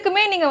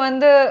 எதுக்குமே நீங்கள்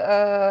வந்து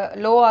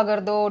லோ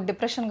ஆகிறதோ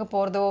டிப்ரெஷனுக்கு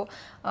போகிறதோ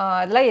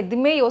அதெல்லாம்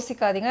எதுவுமே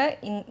யோசிக்காதீங்க.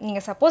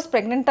 நீங்கள் சப்போஸ்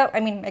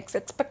ப்ரெக்னெண்ட்டாக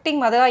எக்ஸ்பெக்டிங்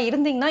மதராக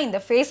இருந்தீங்கன்னா இந்த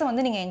ஃபேஸை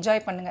வந்து நீங்கள்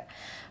என்ஜாய் பண்ணுங்கள்.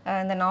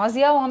 இந்த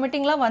நாசியா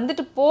வாமிட்டிங்லாம்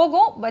வந்துட்டு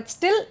போகும், but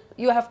still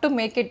you have to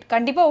make it.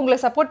 கண்டிப்பாக உங்களை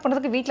சப்போர்ட்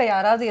பண்ணுறதுக்கு வீட்டில்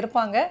யாராவது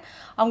இருப்பாங்க,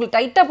 அவங்களுக்கு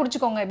டைட்டாக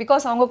பிடிச்சிக்கோங்க.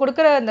 பிகாஸ் அவங்க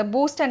கொடுக்குற இந்த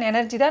பூஸ்ட் அண்ட்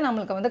எனர்ஜி தான்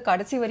நம்மளுக்கு வந்து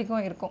கடைசி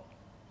வரைக்கும் இருக்கும்.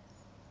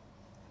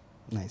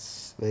 நைஸ்,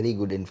 வெரி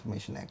குட்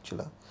இன்ஃபர்மேஷன்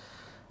ஆக்சுவலாக.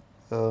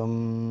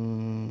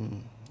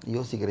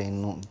 யோசிக்கிறேன்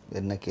இன்னும்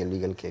என்ன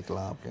கேள்விகள்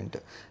கேட்கலாம் அப்படின்ட்டு.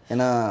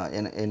 ஏன்னா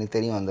எனக்கு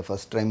தெரியும் அந்த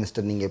ஃபஸ்ட்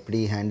ட்ரைமிஸ்டர் நீங்கள் எப்படி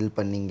ஹேண்டில்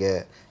பண்ணீங்க.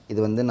 இது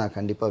வந்து நான்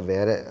கண்டிப்பாக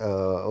வேறு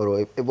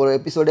ஒரு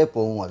எபிசோடே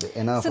போகும் அது.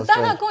 ஏன்னா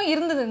சித்தாராக்கும்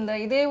இருந்தது இந்த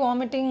இதே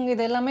வாமிட்டிங்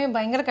இது எல்லாமே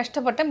பயங்கர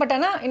கஷ்டப்பட்டேன். பட்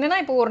ஆனால் என்னென்னா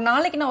இப்போ ஒரு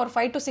நாளைக்கு நான் ஒரு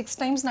 5 to 6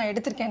 டைம்ஸ் நான்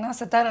எடுத்திருக்கேன். நான்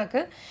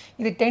சித்தாராக்கு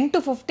இது 10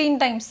 to 15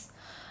 டைம்ஸ்.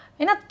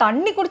 ஏன்னா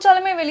தண்ணி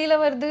குடித்தாலுமே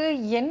வெளியில் வருது.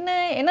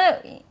 ஏன்னா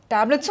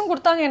டேப்லெட்ஸும்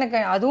கொடுத்தாங்க எனக்கு,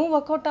 அதுவும்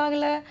ஒர்க் அவுட்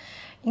ஆகலை.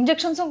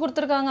 இன்ஜெக்ஷன்ஸும்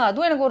கொடுத்துருக்காங்க,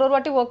 அதுவும் எனக்கு ஒரு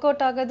வாட்டி ஒர்க்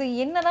அவுட் ஆகுது.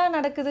 என்னதான்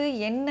நடக்குது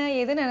என்ன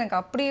ஏதுன்னு எனக்கு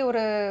அப்படியே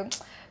ஒரு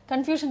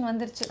கன்ஃபியூஷன்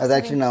வந்துருச்சு. அது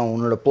ஆக்சுவலி நான்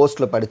உன்னோட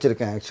போஸ்ட்டில்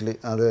படிச்சிருக்கேன். ஆக்சுவலி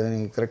அது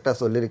நீங்கள் கரெக்டாக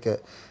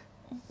சொல்லியிருக்கேன்.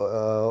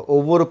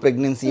 ஒவ்வொரு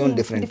ப்ரெக்னென்சியும்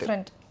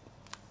டிஃப்ரெண்ட்.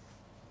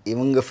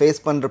 இவங்க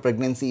ஃபேஸ் பண்ணுற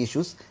ப்ரெக்னென்சி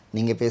இஷ்யூஸ்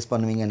நீங்கள் ஃபேஸ்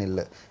பண்ணுவீங்கன்னு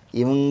இல்லை.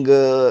 இவங்க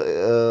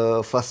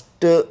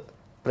ஃபஸ்ட்டு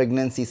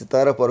ப்ரெக்னென்சி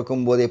சித்தாரா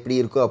பிறக்கும்போது எப்படி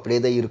இருக்கோ அப்படியே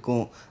தான்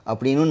இருக்கும்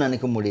அப்படின்னு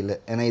நினைக்க முடியல.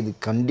 ஏன்னா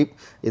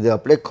இது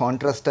அப்படியே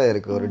கான்ட்ராஸ்டாக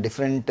இருக்குது, ஒரு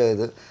டிஃப்ரெண்ட்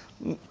இது.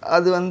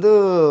 அது வந்து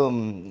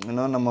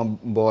இன்னும் நம்ம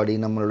பாடி,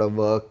 நம்மளோட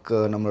ஒர்க்,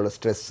 நம்மளோட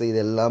ஸ்ட்ரெஸ் இது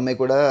எல்லாமே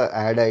கூட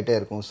ஆட் ஆகிட்டே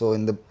இருக்கும். ஸோ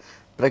இந்த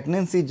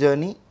ப்ரெக்னென்சி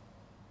ஜேர்னி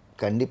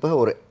கண்டிப்பாக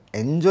ஒரு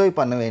என்ஜாய்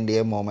பண்ண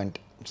வேண்டிய மோமெண்ட்.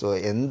 ஸோ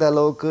எந்த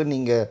அளவுக்கு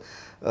நீங்கள்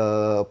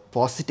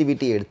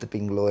பாசிட்டிவிட்டி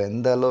எடுத்துப்பீங்களோ,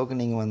 எந்த அளவுக்கு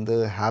நீங்கள் வந்து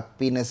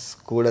ஹாப்பினஸ்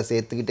கூட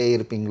சேர்த்துக்கிட்டே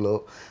இருப்பீங்களோ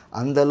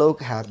அந்த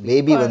அளவுக்கு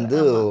பேபி வந்து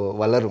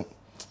வளரும்.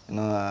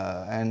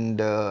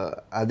 அண்ட்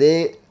அதே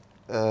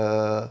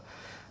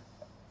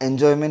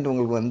என்ஜாய்மெண்ட்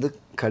உங்களுக்கு வந்து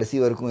கடைசி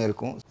வரைக்கும்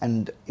இருக்கும்.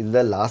 அண்ட்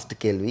இதுதான் லாஸ்ட்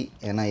கேள்வி.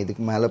 ஏன்னா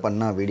இதுக்கு மேலே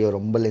பண்ணால் வீடியோ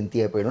ரொம்ப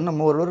லென்த்தியாக போயிடும்.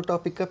 நம்ம ஒரு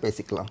டாப்பிக்காக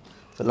பேசிக்கலாம்.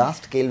 ஸோ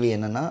லாஸ்ட் கேள்வி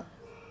என்னென்னா,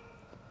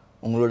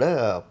 உங்களோட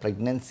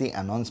ப்ரெக்னென்சி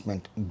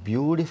அனௌன்ஸ்மெண்ட்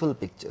பியூட்டிஃபுல்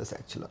பிக்சர்ஸ்.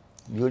 ஆக்சுவலாக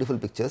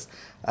beautiful pictures.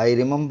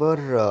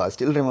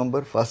 Still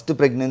remember first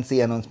pregnancy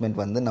announcement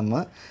வந்து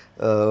நம்ம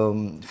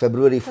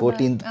February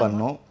 14th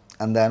பண்ணோம்.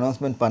 அந்த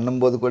அனௌன்ஸ்மெண்ட்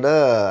பண்ணும்போது கூட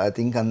ஐ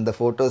திங்க் அந்த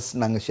ஃபோட்டோஸ்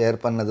நாங்கள் ஷேர்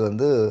பண்ணது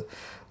வந்து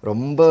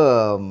ரொம்ப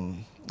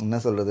என்ன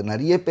சொல்கிறது,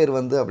 நிறைய பேர்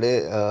வந்து அப்படியே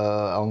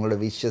அவங்களோட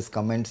விஷஸ்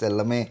கமெண்ட்ஸ்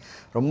எல்லாமே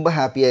ரொம்ப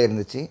ஹாப்பியாக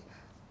இருந்துச்சு.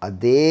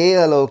 அதே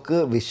அளவுக்கு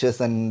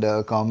விஷஸ் அண்ட்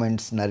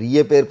காமெண்ட்ஸ் நிறைய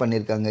பேர்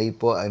பண்ணியிருக்காங்க.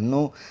 இப்போது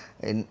இன்னும்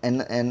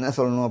என்ன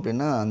சொல்லணும்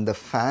அப்படின்னா, அந்த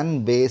ஃபேன்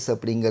பேஸ்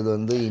அப்படிங்கிறது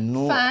வந்து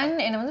இன்னும்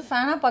என்னை வந்து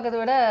ஃபேனாக பார்க்கறத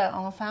விட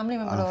அவங்க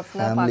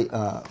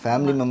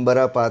ஃபேமிலி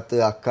மெம்பராக பார்த்து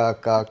அக்கா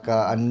அக்கா அக்கா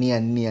அண்ணி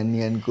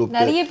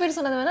கூப்பிட்டு நிறைய பேர்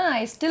சொன்னது வேணா.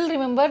 ஐ ஸ்டில்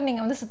ரிமெம்பர்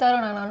நீங்கள் வந்து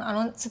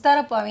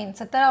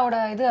சித்தாராவோட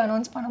இது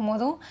அனௌன்ஸ்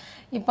பண்ணும்போதும்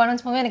இப்போ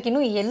அனௌன்ஸ் பண்ணும்போது எனக்கு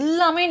இன்னும்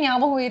எல்லாமே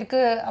ஞாபகம்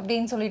இருக்குது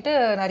அப்படின்னு சொல்லிட்டு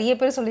நிறைய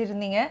பேர்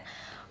சொல்லியிருந்தீங்க.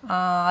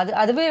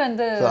 அதுவே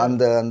வந்து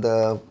அந்த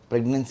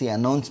ப்ரெக்னென்சி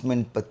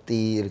அனௌன்ஸ்மெண்ட்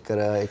பற்றி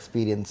இருக்கிற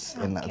எக்ஸ்பீரியன்ஸ்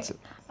என்னாச்சு?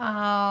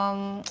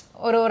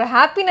 ஒரு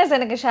ஹாப்பினஸ்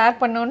எனக்கு ஷேர்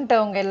பண்ணணுன்ட்டு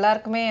அவங்க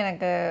எல்லாருக்குமே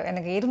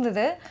எனக்கு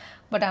இருந்தது.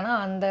 பட்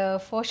ஆனால் அந்த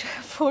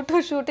ஃபோட்டோ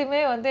ஷூட்டுமே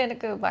வந்து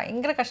எனக்கு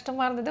பயங்கர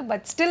கஷ்டமாக இருந்தது.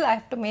 But still I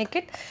have to make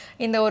it.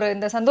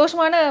 இந்த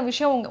சந்தோஷமான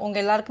விஷயம்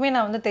உங்கள் எல்லாருக்குமே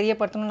நான் வந்து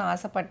தெரியப்படுத்தணும்னு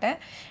ஆசைப்பட்டேன்.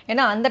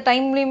 ஏன்னா அந்த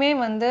டைம்லேயுமே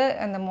வந்து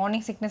அந்த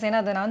மார்னிங் சிக்னஸ்,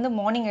 ஏன்னா அதை நான் வந்து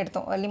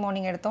ஏர்லி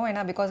மார்னிங் எடுத்தோம்.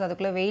 ஏன்னா பிகாஸ்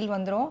அதுக்குள்ளே வெயில்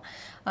வந்துடும்,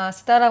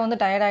 சித்தாரா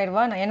வந்து டயர்ட்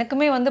ஆகிடுவா.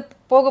 எனக்குமே வந்து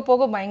போக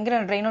போக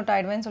பயங்கர ட்ரெயின் அவுட்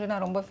ஆகிடுவேன்னு சொல்லி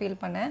நான் ரொம்ப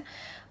ஃபீல் பண்ணேன்.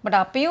 பட்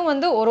அப்பயும்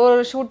வந்து ஒரு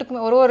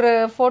ஷூட்டுக்குமே ஒரு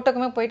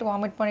ஃபோட்டோக்குமே போயிட்டு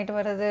வாமிட் பண்ணிட்டு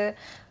வர்றது,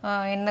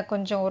 என்ன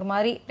கொஞ்சம் ஒரு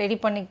மாதிரி ரெடி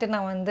பண்ணிக்கிட்டு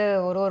நான் வந்து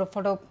ஒரு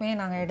ஃபோட்டோக்குமே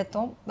நாங்கள்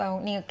எடுத்தோம்.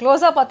 நீங்கள்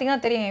க்ளோஸாக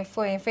பார்த்தீங்கன்னா தெரியும்,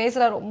 என்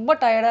ஃபேஸில் ரொம்ப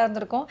டயர்டாக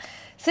இருந்திருக்கும்.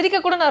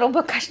 சிரிக்க கூட நான்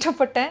ரொம்ப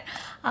கஷ்டப்பட்டேன்.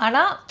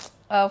 ஆனால்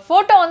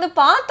ஃபோட்டோ வந்து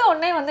பார்த்த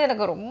உடனே வந்து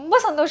எனக்கு ரொம்ப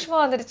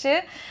சந்தோஷமாக வந்துருச்சு.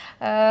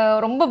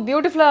 ரொம்ப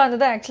பியூட்டிஃபுல்லாக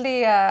இருந்தது. Actually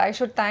I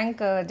should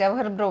thank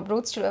Jawahar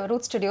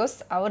root studios.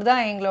 அவர்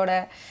தான் எங்களோட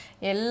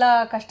எல்லா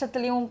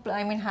கஷ்டத்துலேயும்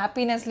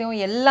ஹாப்பினஸ்லேயும்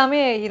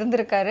எல்லாமே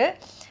இருந்திருக்காரு.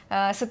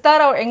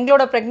 சித்தாரா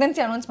எங்களோட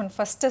ப்ரெக்னென்சி அனௌன்ஸ்மெண்ட்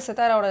ஃபஸ்ட்டு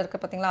சித்தாராவோட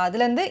இருக்குது பார்த்தீங்களா,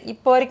 அதுலேருந்து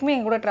இப்போ வரைக்குமே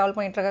எங்கள் கூட ட்ராவல்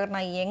பண்ணிகிட்ருக்காரு.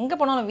 நான் எங்கே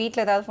போனாலும்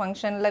வீட்டில் ஏதாவது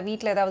ஃபங்க்ஷன் இல்லை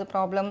வீட்டில் ஏதாவது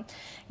ப்ராப்ளம்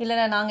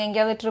இல்லைன்னா நாங்கள்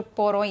எங்கேயாவது ட்ரிப்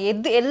போகிறோம்,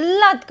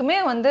 எல்லாத்துக்குமே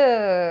வந்து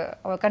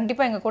அவர்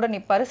கண்டிப்பாக எங்கள் கூட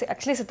நிற்பார்.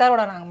 ஆக்சுவலி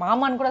சித்தாரோட நாங்கள்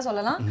மாமான்னு கூட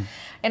சொல்லலாம்.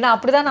 ஏன்னா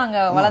அப்படி தான்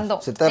நாங்கள்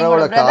வளர்ந்தோம்.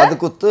 சித்தாராவோட காது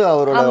குத்து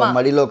அவரோட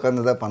மடியில்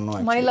உட்காந்து தான்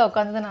பண்ணோம். மடியில்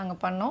உட்காந்து தான்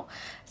நாங்கள் பண்ணோம்.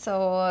 So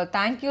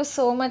thank you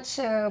so much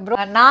bro.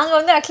 நாங்கள்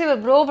வந்து ஆக்சுவலி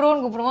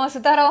ப்ரோன்னு கூப்பிடுவோம்,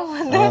 சித்தாராவும்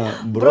வந்து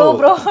ப்ரோ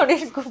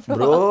அப்படின்னு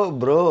கூப்பிடுவோம்.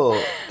 ப்ரோ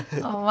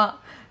ஆமாம்,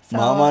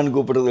 மாமான்னு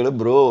கூப்பிடுறத விட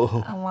ப்ரோ.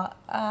 ஆமாம்.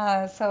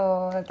 So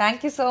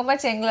thank you so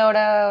much. எங்களோட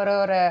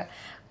ஒரு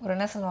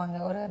என்ன சொல்லுவாங்க,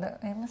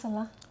 என்ன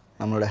சொல்லலாம்,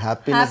 நம்மளோட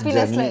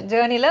ஹாப்பினஸ்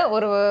ஜேர்னியில்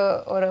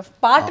ஒரு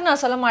பாட்டு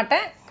நான் சொல்ல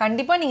மாட்டேன்.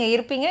 கண்டிப்பாக நீங்கள்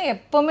இருப்பீங்க,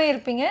 எப்போவுமே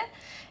இருப்பீங்க,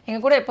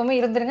 எங்கள் கூட எப்போவுமே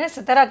இருந்துருங்க.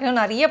 சித்தாராக்கு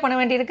நிறைய பண்ண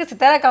வேண்டியது இருக்குது.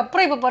 சித்தாராக்கு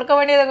அப்புறம் இப்போ பிறக்க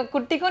வேண்டியது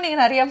குட்டிக்கும்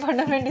நீங்கள் நிறையா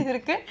பண்ண வேண்டியது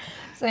இருக்குது.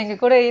 ஸோ எங்கள்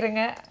கூட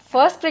இருங்க.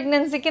 ஃபர்ஸ்ட்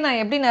ப்ரெக்னென்சிக்கு நான்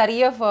எப்படி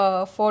நிறைய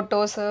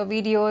ஃபோட்டோஸு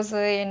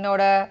வீடியோஸு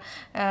என்னோட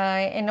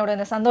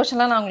இந்த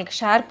சந்தோஷம்லாம் நான் உங்களுக்கு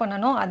ஷேர்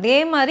பண்ணணும், அதே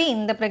மாதிரி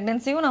இந்த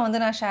ப்ரெக்னென்சியும்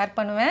நான் ஷேர்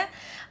பண்ணுவேன்.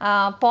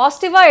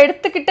 பாசிட்டிவாக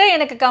எடுத்துக்கிட்டு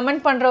எனக்கு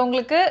கமெண்ட்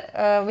பண்ணுறவங்களுக்கு,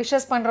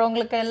 விஷஸ்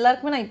பண்ணுறவங்களுக்கு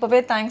எல்லாருக்குமே நான் இப்போவே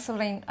தேங்க்ஸ்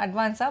சொல்கிறேன்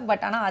அட்வான்ஸாக.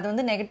 பட் ஆனால் அது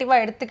வந்து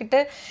நெகட்டிவாக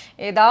எடுத்துக்கிட்டு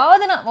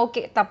ஏதாவது நான்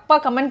ஓகே தப்பாக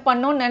கமெண்ட்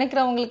பண்ணணுன்னு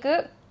நினைக்கிறவங்களுக்கு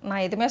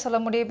நான் எதுவுமே சொல்ல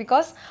முடியும்.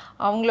 பிகாஸ்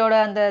அவங்களோட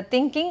அந்த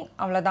திங்கிங்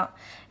அவ்வளோதான்.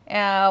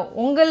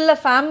 உங்களில்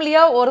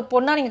ஃபேமிலியாக ஒரு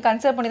பொண்ணாக நீங்கள்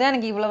கன்சிடர் பண்ணி தான்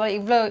எனக்கு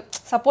இவ்வளோ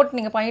சப்போர்ட்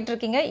நீங்கள்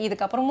பண்ணிகிட்ருக்கீங்க.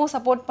 இதுக்கப்புறமும்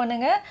சப்போர்ட்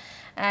பண்ணுங்கள்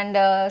அண்ட்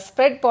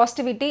ஸ்ப்ரெட்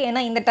பாசிட்டிவிட்டி.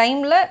 ஏன்னா இந்த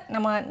டைமில்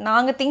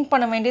நாங்கள் திங்க்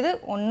பண்ண வேண்டியது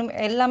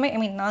எல்லாமே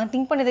நாங்கள்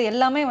திங்க் பண்ணது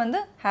எல்லாமே வந்து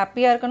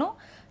ஹாப்பியாக இருக்கணும்,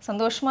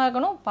 சந்தோஷமாக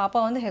இருக்கணும்,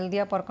 பாப்பா வந்து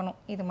ஹெல்த்தியாக பிறக்கணும்.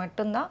 இது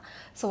மட்டும்தான்.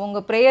 ஸோ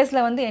உங்கள்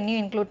ப்ரேயர்ஸில் வந்து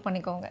என்னையும் இன்க்ளூட்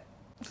பண்ணிக்கோங்க.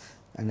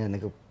 அண்ட்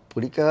எனக்கு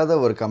பிடிக்காத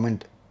ஒரு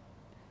கமெண்ட்,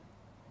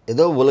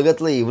 ஏதோ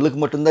உலகத்தில் இவளுக்கு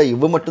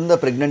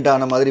மட்டும்தான் ப்ரெக்னென்ட்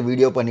ஆன மாதிரி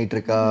வீடியோ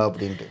பண்ணிகிட்ருக்கா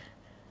அப்படின்ட்டு.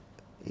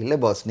 இல்லை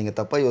பாஸ், நீங்கள்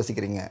தப்பாக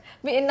யோசிக்கிறீங்க.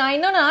 நான்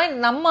என்னன்னா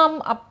நம்ம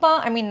அப்பா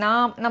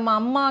நம்ம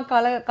அம்மா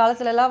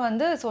காலத்துலலாம்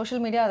வந்து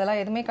சோஷியல் மீடியா அதெல்லாம்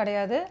எதுவுமே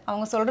கிடையாது.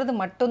 அவங்க சொல்கிறது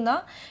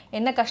மட்டும்தான்.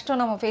 என்ன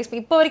கஷ்டம் நம்ம ஃபேஸ்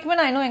இப்போ வரைக்குமே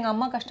நான் இன்னும் எங்கள்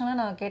அம்மா கஷ்டம்னா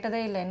நான் கேட்டதே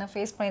இல்லை. என்ன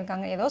ஃபேஸ்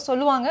பண்ணியிருக்காங்க ஏதோ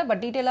சொல்லுவாங்க,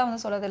 பட் டீட்டெயிலாக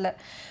வந்து சொல்லதில்லை.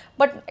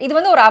 பட் இது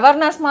வந்து ஒரு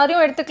அவேர்னஸ்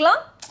மாதிரியும்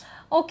எடுத்துக்கலாம்.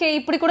 ஓகே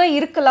இப்படி கூட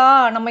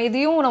இருக்கலாம், நம்ம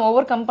இதையும் நம்ம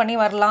ஓவர் கம் பண்ணி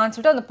வரலாம்னு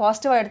சொல்லிட்டு அந்த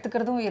பாசிட்டிவாக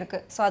எடுத்துக்கிறதும்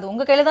இருக்குது. ஸோ அது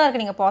உங்கள் கையில் தான்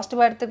இருக்குது, நீங்கள்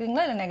பாசிட்டிவாக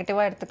எடுத்துக்கிறீங்களா இல்லை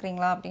நெகட்டிவாக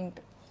எடுத்துக்கிறீங்களா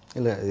அப்படின்ட்டு.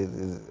 இல்லை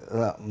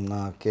அதான்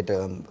நான் கேட்ட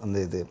அந்த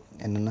இது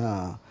என்னென்னா,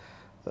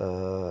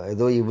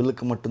 ஏதோ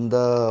இவளுக்கு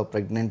மட்டும்தான்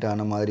ப்ரெக்னென்ட்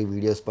ஆன மாதிரி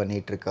வீடியோஸ்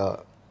பண்ணிகிட்ருக்கா.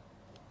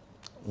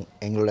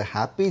 எங்களோட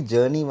ஹாப்பி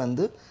ஜேர்னி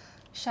வந்து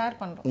ஷேர்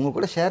பண்ணுறோம், உங்கள்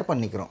கூட ஷேர்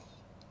பண்ணிக்கிறோம்.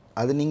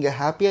 அது நீங்கள்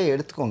ஹாப்பியாக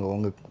எடுத்துக்கோங்க,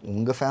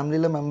 உங்கள்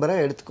ஃபேமிலியில்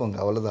மெம்பராக எடுத்துக்கோங்க,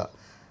 அவ்வளோதான்.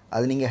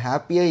 அது நீங்கள்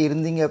ஹாப்பியாக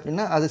இருந்தீங்க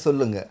அப்படின்னா அது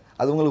சொல்லுங்கள்.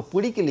 அது உங்களுக்கு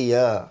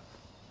பிடிக்கலையா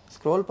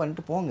ஸ்க்ரோல்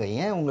பண்ணிட்டு போங்க.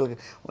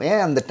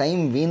 ஏன் அந்த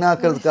டைம்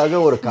வீணாக்கிறதுக்காக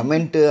ஒரு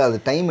கமெண்ட்டு அது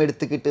டைம்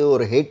எடுத்துக்கிட்டு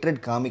ஒரு ஹேட்ரட்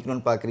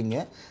காமிக்கணும்னு பார்க்குறீங்க?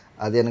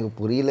 அது எனக்கு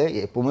புரியல,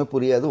 எப்போவுமே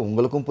புரியாது.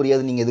 உங்களுக்கும்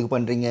புரியாது நீங்கள் எதுக்கு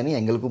பண்ணுறீங்கன்னு,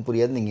 எங்களுக்கும்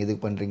புரியாது நீங்கள்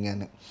எதுக்கு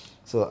பண்ணுறீங்கன்னு.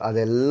 ஸோ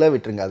அதெல்லாம்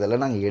விட்டுருங்க,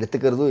 அதெல்லாம் நாங்கள்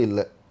எடுத்துக்கிறதும்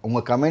இல்லை.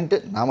 உங்கள் கமெண்ட்டு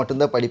நான்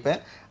மட்டும்தான் படிப்பேன்,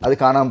 அது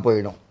காணாமல்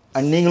போயிடும்.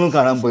 நீங்களும்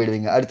காணாமல்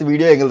போயிடுவீங்க, அடுத்த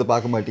வீடியோ எங்களது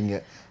பார்க்க மாட்டீங்க.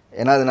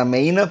 ஏன்னா அது நான்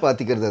மெயினாக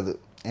பார்த்துக்கிறது. அது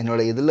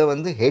என்னோடய இதில்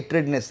வந்து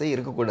ஹேட்ரட்னஸ்ஸே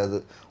இருக்கக்கூடாது.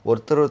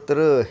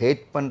 ஒருத்தர்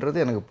ஹேட் பண்ணுறது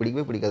எனக்கு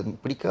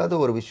பிடிக்காத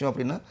ஒரு விஷயம்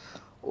அப்படின்னா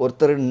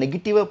ஒருத்தர்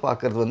நெகட்டிவாக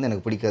பார்க்குறது வந்து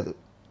எனக்கு பிடிக்காது.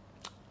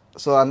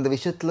 ஸோ அந்த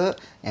விஷயத்தில்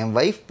என்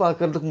ஒய்ஃப்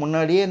பார்க்குறதுக்கு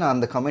முன்னாடியே நான்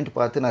அந்த கமெண்ட்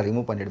பார்த்து நான்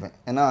ரிமூவ் பண்ணிவிடுவேன்.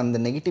 ஏன்னா அந்த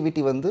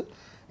நெகட்டிவிட்டி வந்து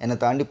என்னை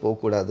தாண்டி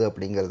போகக்கூடாது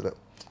அப்படிங்கிறதுல.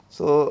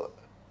 ஸோ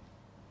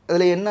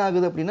அதில் என்ன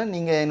ஆகுது அப்படின்னா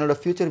நீங்கள் என்னோடய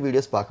ஃப்யூச்சர்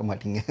வீடியோஸ் பார்க்க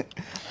மாட்டீங்க.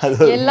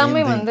 அது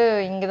எல்லாமே வந்து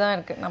இங்கே தான்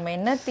இருக்குது. நம்ம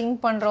என்ன திங்க்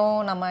பண்ணுறோம்,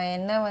 நம்ம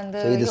என்ன வந்து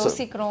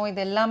யோசிக்கிறோம்,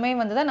 இது எல்லாமே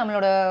வந்து தான்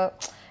நம்மளோட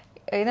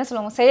என்ன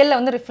சொல்லுவாங்க செயலில்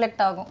வந்து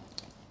ரிஃப்ளெக்ட் ஆகும்.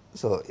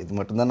 ஸோ இது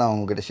மட்டும்தான் நான்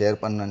உங்ககிட்ட ஷேர்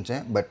பண்ண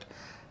நினச்சேன். பட்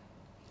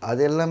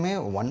அது எல்லாமே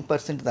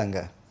 1%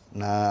 தாங்க.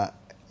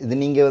 இது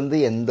நீங்கள் வந்து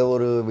எந்த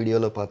ஒரு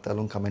வீடியோவில்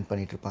பார்த்தாலும் கமெண்ட்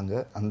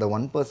பண்ணிகிட்ருப்பாங்க. அந்த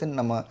 1%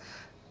 நம்ம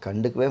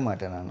கண்டுக்கவே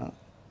மாட்டேன் நான்.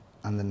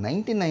 அந்த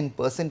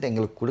 99%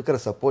 எங்களுக்கு கொடுக்குற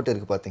சப்போர்ட்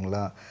இருக்குது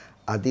பார்த்தீங்களா,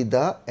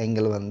 அதுதான்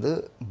எங்களை வந்து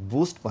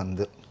பூஸ்ட்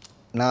பண்ணுது.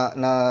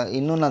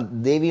 நான்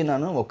தேவியும்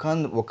நானும்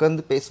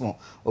உட்காந்து பேசுவோம்.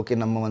 ஓகே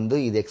நம்ம வந்து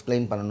இது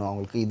எக்ஸ்பிளைன் பண்ணணும்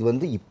அவங்களுக்கு, இது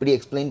வந்து இப்படி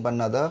எக்ஸ்பிளைன்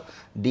பண்ணாதான்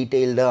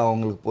டீட்டெயில்டாக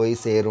அவங்களுக்கு போய்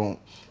சேரும்.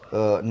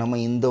 நம்ம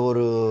இந்த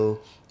ஒரு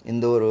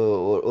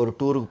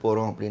டூருக்கு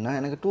போகிறோம் அப்படின்னா,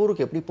 எனக்கு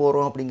டூருக்கு எப்படி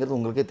போகிறோம் அப்படிங்கிறது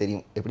உங்களுக்கே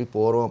தெரியும், எப்படி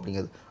போகிறோம்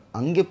அப்படிங்கிறது.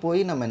 அங்கே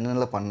போய் நம்ம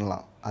என்னென்னலாம்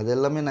பண்ணலாம் அது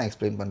எல்லாமே நான்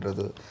எக்ஸ்பிளைன்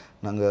பண்ணுறது.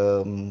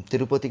 நாங்கள்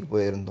திருப்பதிக்கு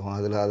போயிருந்தோம்.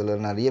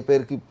 அதில் நிறைய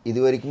பேருக்கு இது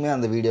வரைக்குமே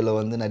அந்த வீடியோவில்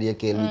வந்து நிறைய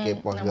கேள்வி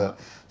கேட்பாங்க.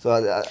 ஸோ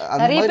அது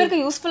நிறைய பேருக்கு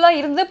யூஸ்ஃபுல்லாக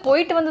இருந்து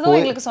போயிட்டு வந்ததும்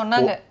எங்களுக்கு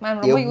சொன்னாங்க.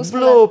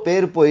 எவ்வளோ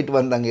பேர் போயிட்டு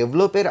வந்தாங்க,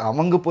 எவ்வளோ பேர்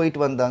அவங்க போயிட்டு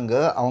வந்தாங்க,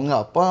 அவங்க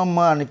அப்பா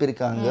அம்மா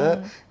அனுப்பியிருக்காங்க.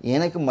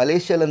 எனக்கு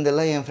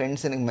மலேசியாவிலேருந்தெல்லாம் என்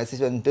ஃப்ரெண்ட்ஸ் எனக்கு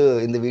மெசேஜ் வந்துட்டு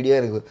இந்த வீடியோ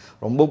எனக்கு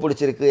ரொம்ப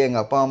பிடிச்சிருக்கு,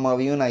 எங்கள் அப்பா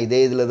அம்மாவையும் நான்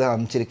இதே இதில் தான்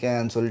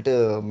அனுப்பிச்சிருக்கேன்னு சொல்லிட்டு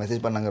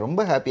மெசேஜ் பண்ணாங்க.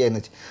 ரொம்ப ஹாப்பியாக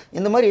இருந்துச்சு.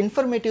 இந்த மாதிரி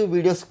இன்ஃபர்மேட்டிவ்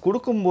வீடியோஸ்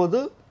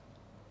கொடுக்கும்போது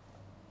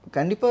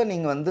கண்டிப்பாக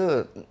நீங்கள் வந்து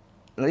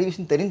நிறைய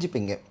விஷயம்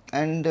தெரிஞ்சுப்பீங்க.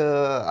 அண்டு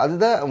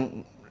அதுதான்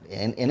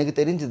எனக்கு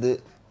தெரிஞ்சுது.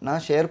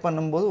 நான் ஷேர்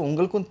பண்ணும்போது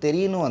உங்களுக்கும்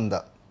தெரியணும்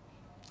வந்தால்.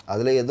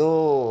 அதில் ஏதோ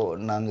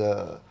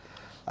நாங்கள்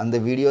அந்த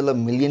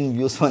வீடியோவில் மில்லியன்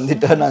வியூஸ்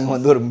வந்துட்டால் நாங்கள்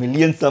வந்து ஒரு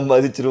மில்லியன்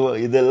சம்பாதிச்சிருவோம்,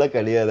 இதெல்லாம்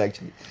கிடையாது.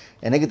 ஆக்சுவலி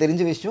எனக்கு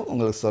தெரிஞ்ச விஷயம்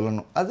உங்களுக்கு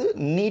சொல்லணும், அது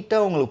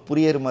நீட்டாக உங்களுக்கு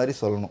புரியுற மாதிரி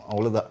சொல்லணும்,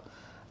 அவ்வளோதான்.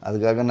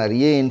 அதுக்காக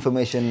நிறைய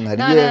இன்ஃபர்மேஷன்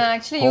நிறைய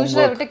ஆக்சுவலி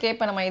யூஸ்வலாக விட்டு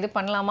கேட்பேன், நம்ம இது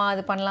பண்ணலாமா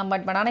அது பண்ணலாம்.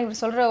 பட் ஆனால்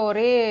இப்படி சொல்கிற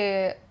ஒரே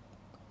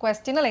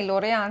கொஸ்டின் இல்லை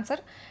ஒரே ஆன்சர்,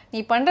 நீ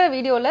பண்ணுற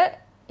வீடியோவில்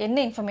என்ன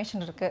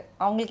இன்ஃபர்மேஷன் இருக்குது,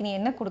 அவங்களுக்கு நீ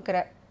என்ன கொடுக்குற,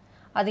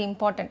 அது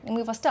இம்பார்ட்டன்ட்.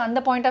 நீங்கள் ஃபஸ்ட்டு அந்த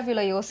பாயிண்ட் ஆஃப்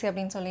வியூவில் யோசி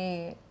அப்படின்னு சொல்லி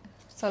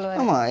சொல்லுவேன்.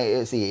 ஆமாம்,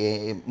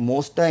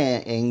 மோஸ்ட்டாக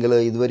எங்களை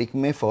இது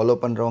வரைக்குமே ஃபாலோ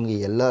பண்ணுறவங்க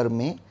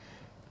எல்லாருமே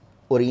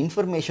ஒரு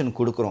இன்ஃபர்மேஷன்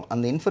கொடுக்குறோம்,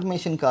 அந்த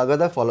இன்ஃபர்மேஷனுக்காக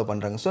தான் ஃபாலோ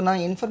பண்ணுறாங்க. ஸோ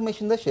நான்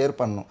இன்ஃபர்மேஷன் தான் ஷேர்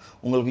பண்ணணும்,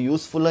 உங்களுக்கு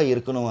யூஸ்ஃபுல்லாக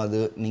இருக்கணும். அது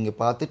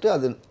பார்த்துட்டு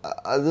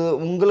அது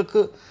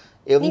உங்களுக்கு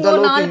எந்த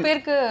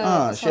அளவுக்கு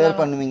ஷேர்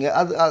பண்ணுவீங்க,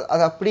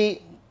 அது அப்படி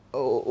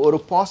ஒரு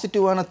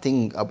பாசிட்டிவான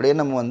திங் அப்படியே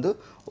நம்ம வந்து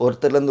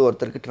ஒருத்தர்லேருந்து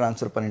ஒருத்தருக்கு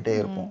ட்ரான்ஸ்ஃபர் பண்ணிகிட்டே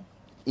இருப்போம்.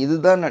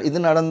 இது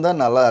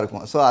நடந்தால் நல்லா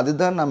இருக்கும். ஸோ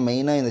அதுதான் நான்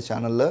மெயினாக இந்த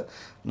சேனலில்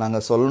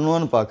நாங்கள்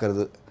சொல்லணும்னு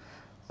பார்க்குறது.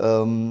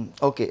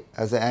 ஓகே,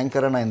 ஆஸ் அ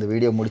ஆங்கராக நான் இந்த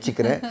வீடியோ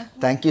முடிச்சுக்கிறேன்.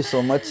 Thank you so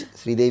much.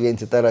 Sridevi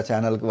and Sithara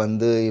சேனலுக்கு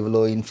வந்து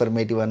இவ்வளோ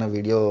இன்ஃபர்மேட்டிவான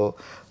வீடியோ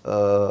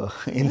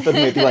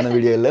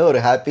இல்லை,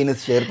 ஒரு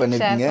ஹாப்பினஸ் ஷேர்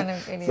பண்ணியிருக்கீங்க.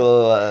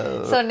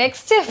 ஸோ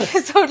நெக்ஸ்ட்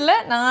எபிசோடில்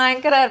நான்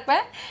ஆங்கராக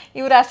இருப்பேன்.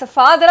 இவர் ஆஸ் அ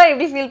ஃபாதராக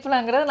எப்படி ஃபீல்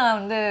பண்ணாங்கிறத நான்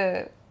வந்து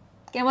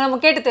நம்ம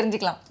கேட்டு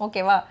தெரிஞ்சுக்கலாம்.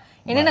 ஓகேவா?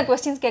 என்னென்ன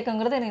கொஸ்டின்ஸ்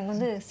கேட்குங்கிறது எனக்கு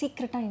வந்து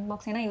சீக்ரெட்டாக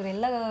இன்பாக்ஸ், ஏன்னா இவர்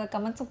எல்லா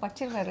கமெண்ட்ஸும்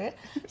படிச்சிடுறாரு.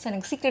 ஸோ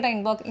எனக்கு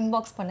சீக்ரெட்டாக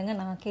இன்பாக்ஸ் பண்ணுங்கள்,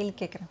 நான் கேள்வி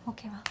கேட்குறேன்.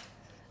 ஓகேவா?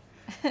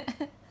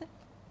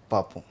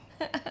 பார்ப்போம்.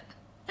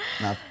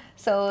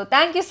 So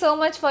thank you so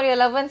much for your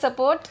love and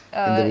support.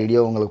 இந்த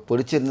வீடியோ உங்களுக்கு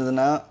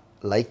பிடிச்சிருந்ததுன்னா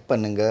லைக்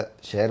பண்ணுங்கள்,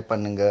 ஷேர்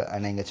பண்ணுங்கள்,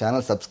 அண்ட் எங்கள்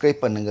சேனல்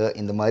சப்ஸ்கிரைப் பண்ணுங்கள்.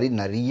 இந்த மாதிரி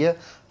நிறைய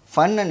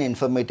ஃபன் அண்ட்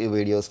இன்ஃபர்மேட்டிவ்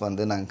வீடியோஸ்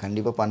வந்து நாங்கள்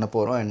கண்டிப்பாக பண்ண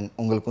போகிறோம் அண்ட்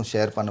உங்களுக்கும்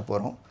ஷேர் பண்ண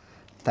போகிறோம்.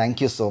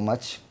 Thank you so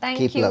much.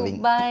 Keep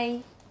loving. பாய்.